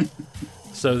Wars,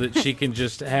 so that she can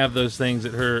just have those things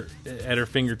at her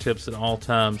fingertips at all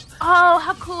times. Oh,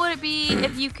 how cool would it be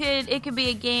if you could? It could be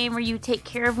a game where you take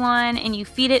care of one and you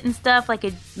feed it and stuff, like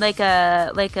a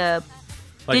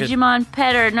Digimon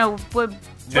pet or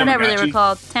whatever they were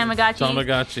called, Tamagotchi.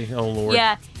 Tamagotchi. Oh Lord.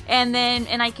 Yeah. And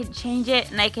I could change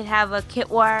it, and I could have a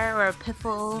Kitwire or a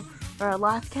Piffle or a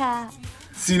Lost Cat.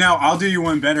 See, now I'll do you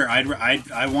one better.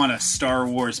 I want a Star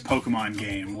Wars Pokemon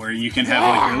game where you can have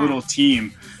like your little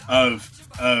team of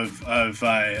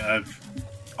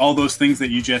all those things that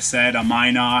you just said. A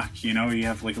Minok, you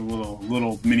have like a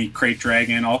little mini crate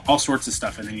dragon, all sorts of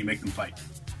stuff, and then you make them fight.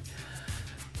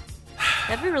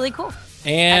 That'd be really cool.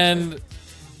 And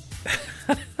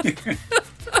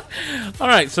all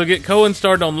right, so get Cohen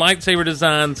started on lightsaber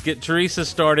designs, get Teresa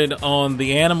started on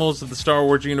the animals of the Star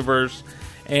Wars universe,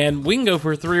 and we can go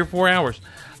for 3 or 4 hours.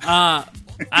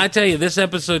 I tell you, this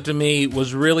episode to me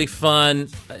was really fun.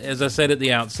 As I said at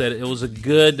the outset, it was a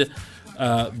good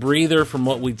breather from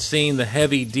what we'd seen, the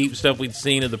heavy, deep stuff we'd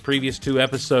seen of the previous 2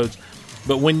 episodes.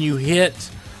 But when you hit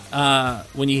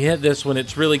this one,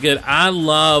 it's really good. I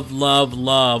love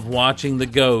watching the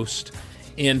Ghost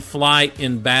in flight,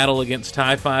 in battle against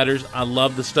TIE fighters. I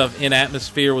love the stuff in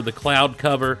atmosphere with the cloud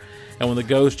cover, and when the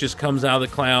Ghost just comes out of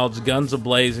the clouds, guns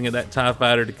a-blazing at that TIE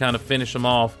fighter to kind of finish them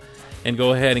off and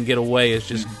go ahead and get away is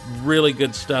just really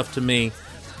good stuff to me.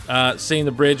 Seeing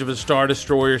the bridge of a Star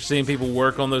Destroyer, seeing people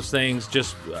work on those things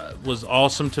just was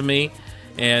awesome to me,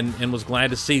 and was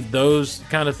glad to see those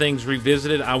kind of things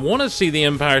revisited. I want to see the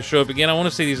Empire show up again. I want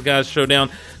to see these guys show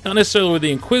down, not necessarily with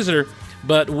the Inquisitor,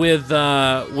 but with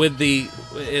the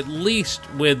at least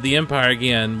with the Empire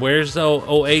again. Where's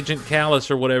old Agent Callus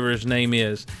or whatever his name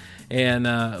is? And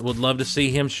would love to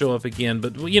see him show up again.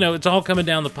 But it's all coming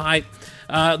down the pipe.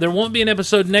 There won't be an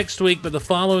episode next week, but the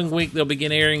following week they'll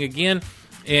begin airing again.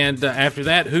 And after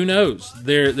that, who knows?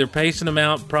 They're pacing them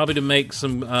out probably to make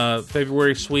some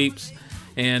February sweeps,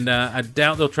 and I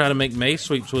doubt they'll try to make May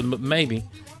sweeps with them, but maybe.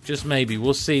 Just maybe.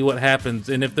 We'll see what happens.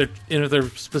 And if they're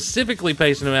specifically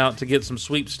pacing them out to get some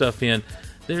sweep stuff in,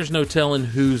 there's no telling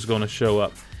who's going to show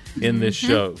up in this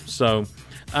show. So,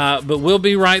 but we'll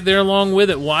be right there along with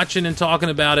it, watching and talking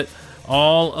about it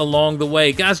all along the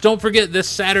way. Guys, don't forget this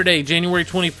Saturday, January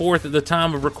 24th, at the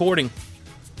time of recording,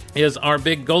 is our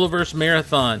big Golaverse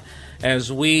Marathon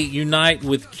as we unite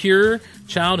with Cure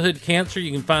Childhood Cancer.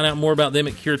 You can find out more about them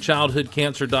at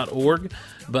curechildhoodcancer.org.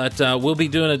 But we'll be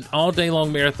doing an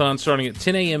all-day-long marathon starting at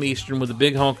 10 a.m. Eastern with a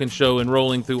big honkin' show and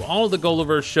rolling through all of the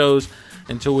Golaverse shows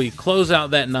until we close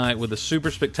out that night with a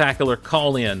super spectacular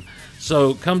call-in.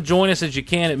 So come join us as you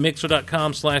can at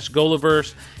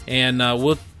mixer.com/Golaverse, and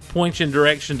we'll point you in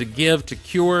direction to give to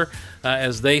Cure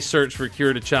as they search for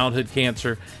cure to childhood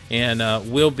cancer.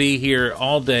 And we'll be here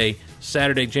all day,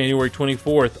 Saturday, January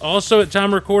 24th. Also, at time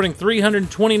of recording,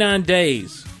 329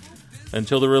 days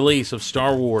until the release of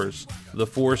Star Wars The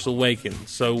Force Awakens.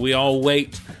 So we all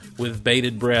wait with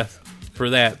bated breath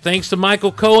for that. Thanks to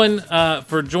Michael Cohen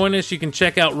for joining us. You can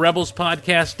check out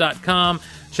rebelspodcast.com,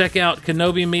 check out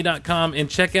kenobiandme.com, and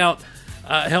check out,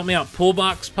 help me out,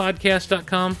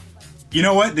 pullboxpodcast.com. You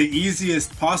know what? The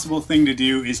easiest possible thing to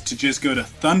do is to just go to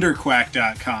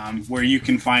thunderquack.com, where you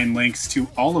can find links to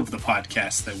all of the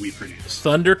podcasts that we produce.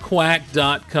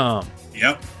 Thunderquack.com.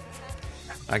 Yep.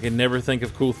 I can never think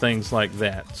of cool things like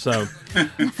that. So,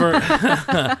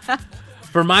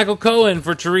 for Michael Cohen,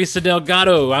 for Teresa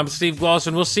Delgado, I'm Steve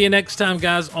Glosson. We'll see you next time,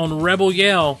 guys, on Rebel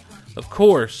Yell. Of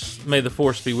course, may the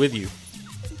Force be with you.